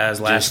that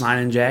guys last night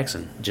in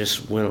Jackson.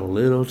 Just went a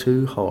little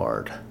too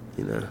hard,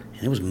 And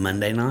it was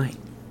Monday night.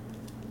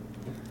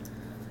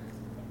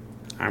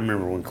 I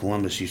remember when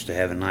Columbus used to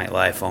have a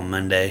nightlife on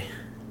Monday.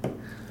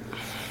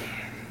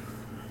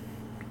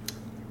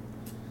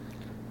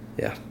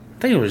 Yeah. I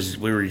think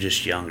we were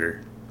just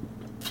younger.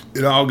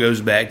 It all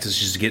goes back to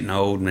just getting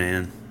old,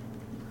 man.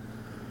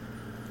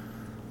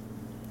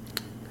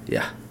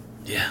 Yeah.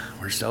 Yeah,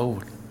 we're just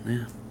old.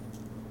 Yeah.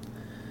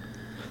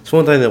 It's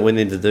one thing that we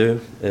need to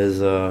do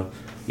is,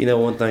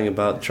 one thing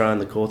about trying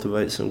to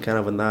cultivate some kind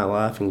of a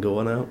nightlife and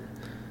going out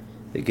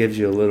it gives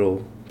you a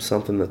little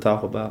something to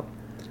talk about,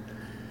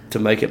 to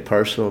make it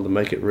personal, to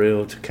make it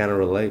real, to kind of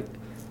relate.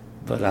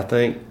 But I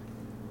think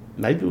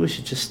maybe we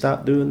should just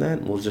stop doing that,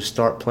 and we'll just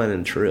start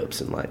planning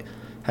trips. And like,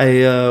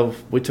 hey,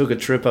 we took a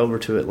trip over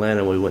to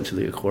Atlanta. We went to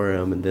the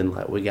aquarium, and then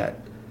like we got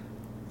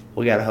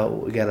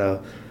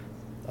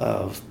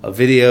a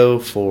video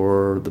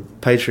for the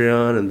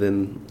Patreon, and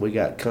then we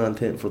got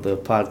content for the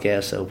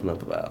podcast to open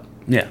up about.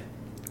 Yeah,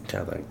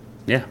 kind of thing.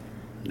 Yeah,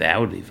 that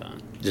would be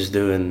fun. Just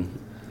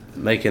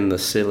making the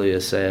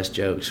silliest ass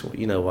jokes,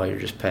 while you're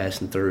just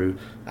passing through.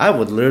 I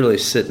would literally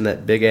sit in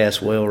that big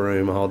ass whale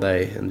room all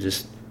day and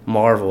just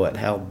marvel at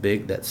how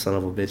big that son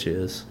of a bitch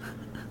is.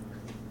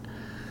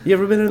 You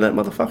ever been in that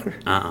motherfucker?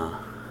 Well,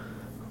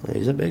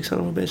 he's a big son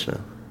of a bitch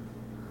now.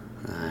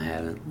 I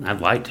haven't.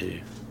 I'd like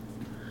to.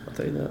 I'll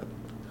tell you that.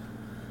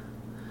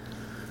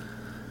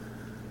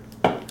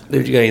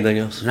 Dude, you got anything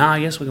else? No, I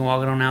guess we can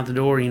walk it on out the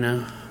door,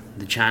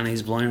 The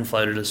Chinese balloon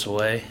floated us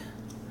away.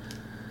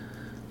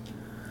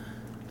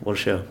 What a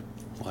show.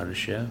 What a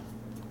show.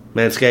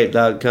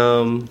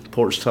 Manscaped.com,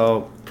 Porch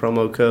Talk,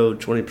 promo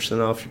code, 20%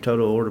 off your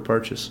total order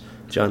purchase.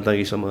 John, thank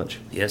you so much.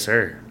 Yes,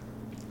 sir.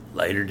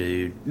 Later,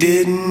 dude.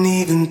 Didn't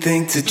even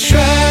think to try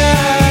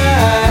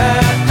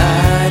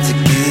to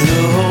get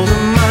a hold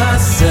of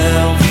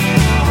myself.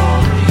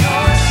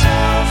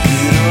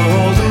 Get a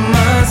hold of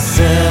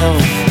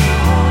myself.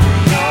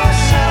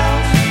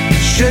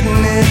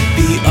 Shouldn't it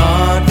be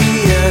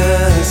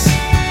obvious?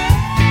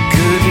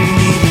 Couldn't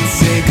even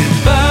say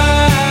goodbye.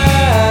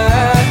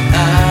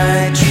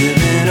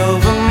 Tripping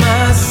over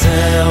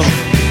myself.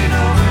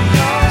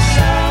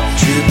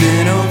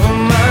 Tripping over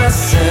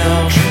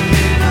myself.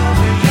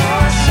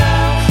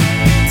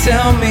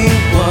 Tell me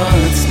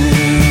what's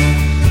new.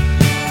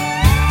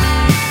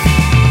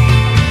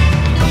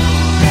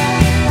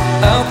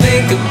 I'll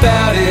think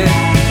about it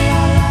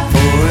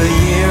for a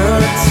year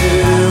or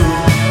two.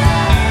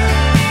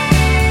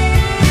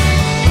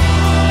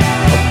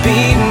 I'll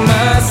beat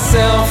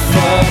myself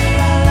up,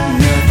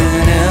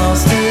 nothing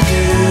else to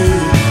do.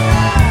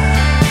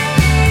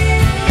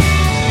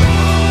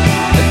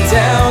 I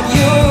doubt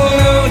you'll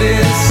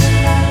notice.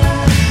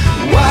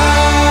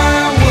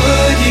 Why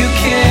would you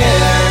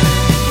care?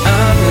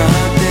 I'm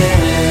not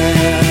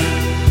there.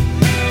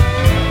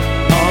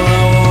 All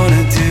I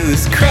wanna do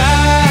is cry.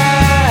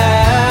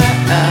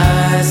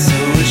 So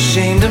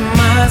ashamed of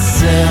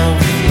myself.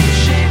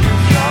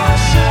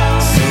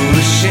 So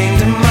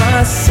ashamed of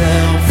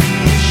myself.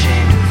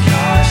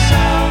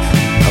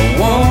 I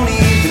won't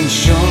even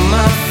show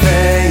my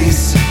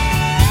face.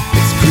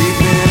 It's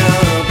creeping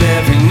up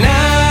every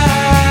night.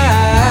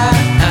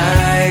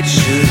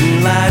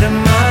 Shouldn't lie to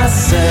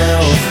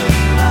myself.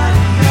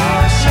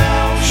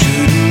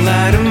 Shouldn't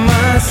lie to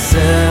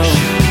myself.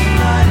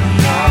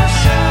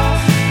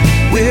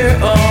 We're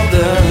all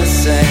the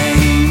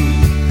same.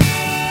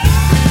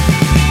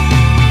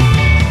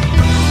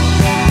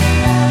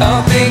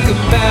 I'll think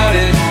about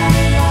it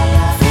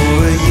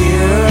for a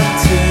year or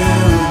two.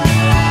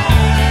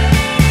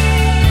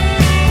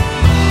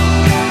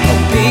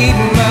 I'll beat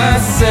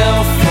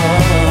myself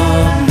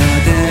up,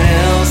 nothing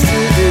else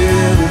to do.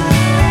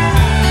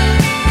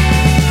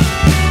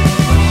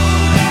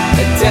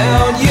 I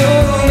doubt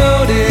you'll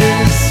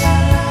notice.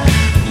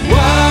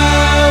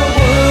 Why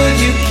would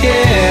you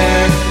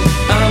care?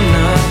 I'm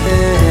not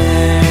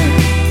there.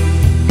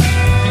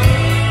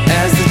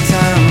 As the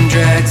time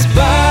drags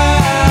by,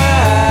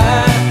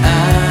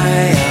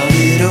 I'll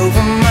get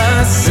over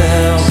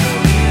myself.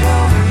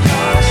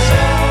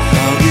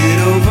 I'll get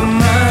over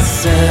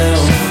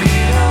myself.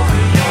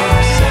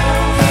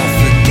 I'll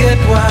forget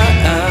why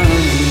I'm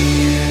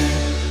here.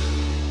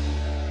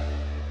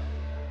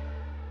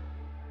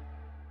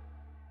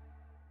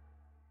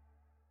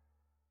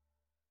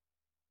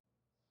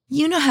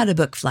 You know how to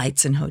book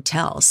flights and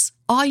hotels.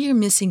 All you're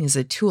missing is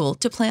a tool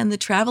to plan the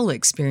travel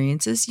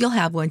experiences you'll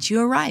have once you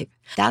arrive.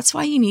 That's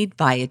why you need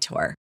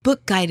Viator.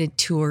 Book guided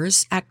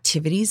tours,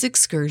 activities,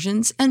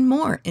 excursions, and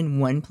more in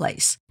one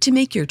place to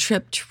make your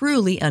trip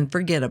truly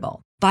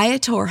unforgettable.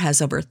 Viator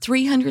has over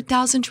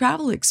 300,000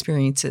 travel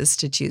experiences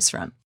to choose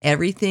from.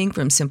 Everything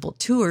from simple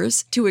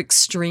tours to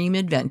extreme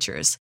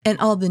adventures and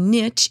all the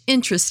niche,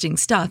 interesting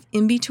stuff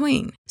in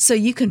between. So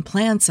you can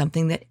plan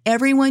something that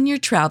everyone you're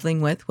traveling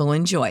with will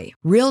enjoy.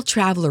 Real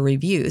traveler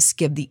reviews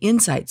give the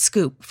inside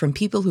scoop from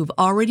people who've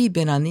already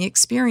been on the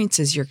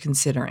experiences you're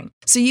considering.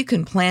 So you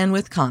can plan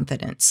with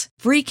confidence.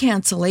 Free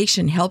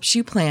cancellation helps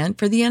you plan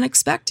for the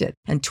unexpected.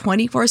 And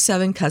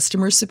 24/7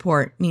 customer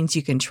support means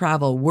you can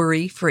travel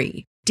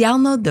worry-free.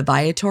 Download the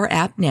Viator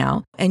app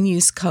now and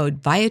use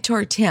code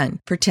Viator10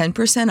 for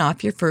 10%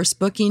 off your first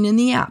booking in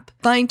the app.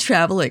 Find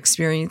travel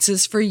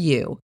experiences for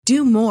you.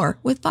 Do more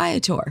with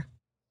Viator.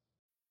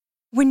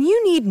 When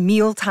you need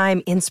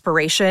mealtime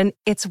inspiration,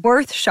 it's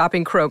worth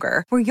shopping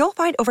Kroger, where you'll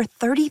find over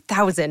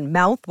 30,000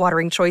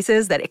 mouth-watering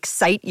choices that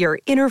excite your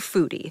inner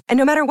foodie. And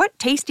no matter what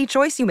tasty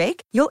choice you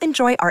make, you'll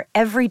enjoy our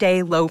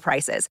everyday low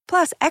prices,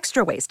 plus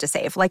extra ways to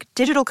save, like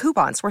digital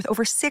coupons worth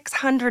over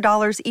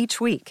 $600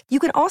 each week. You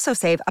can also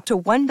save up to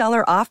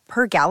 $1 off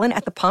per gallon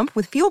at the pump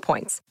with fuel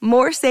points.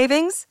 More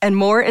savings and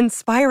more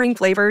inspiring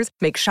flavors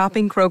make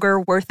shopping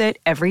Kroger worth it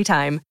every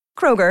time.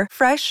 Kroger,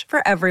 fresh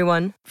for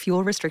everyone.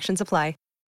 Fuel restrictions apply.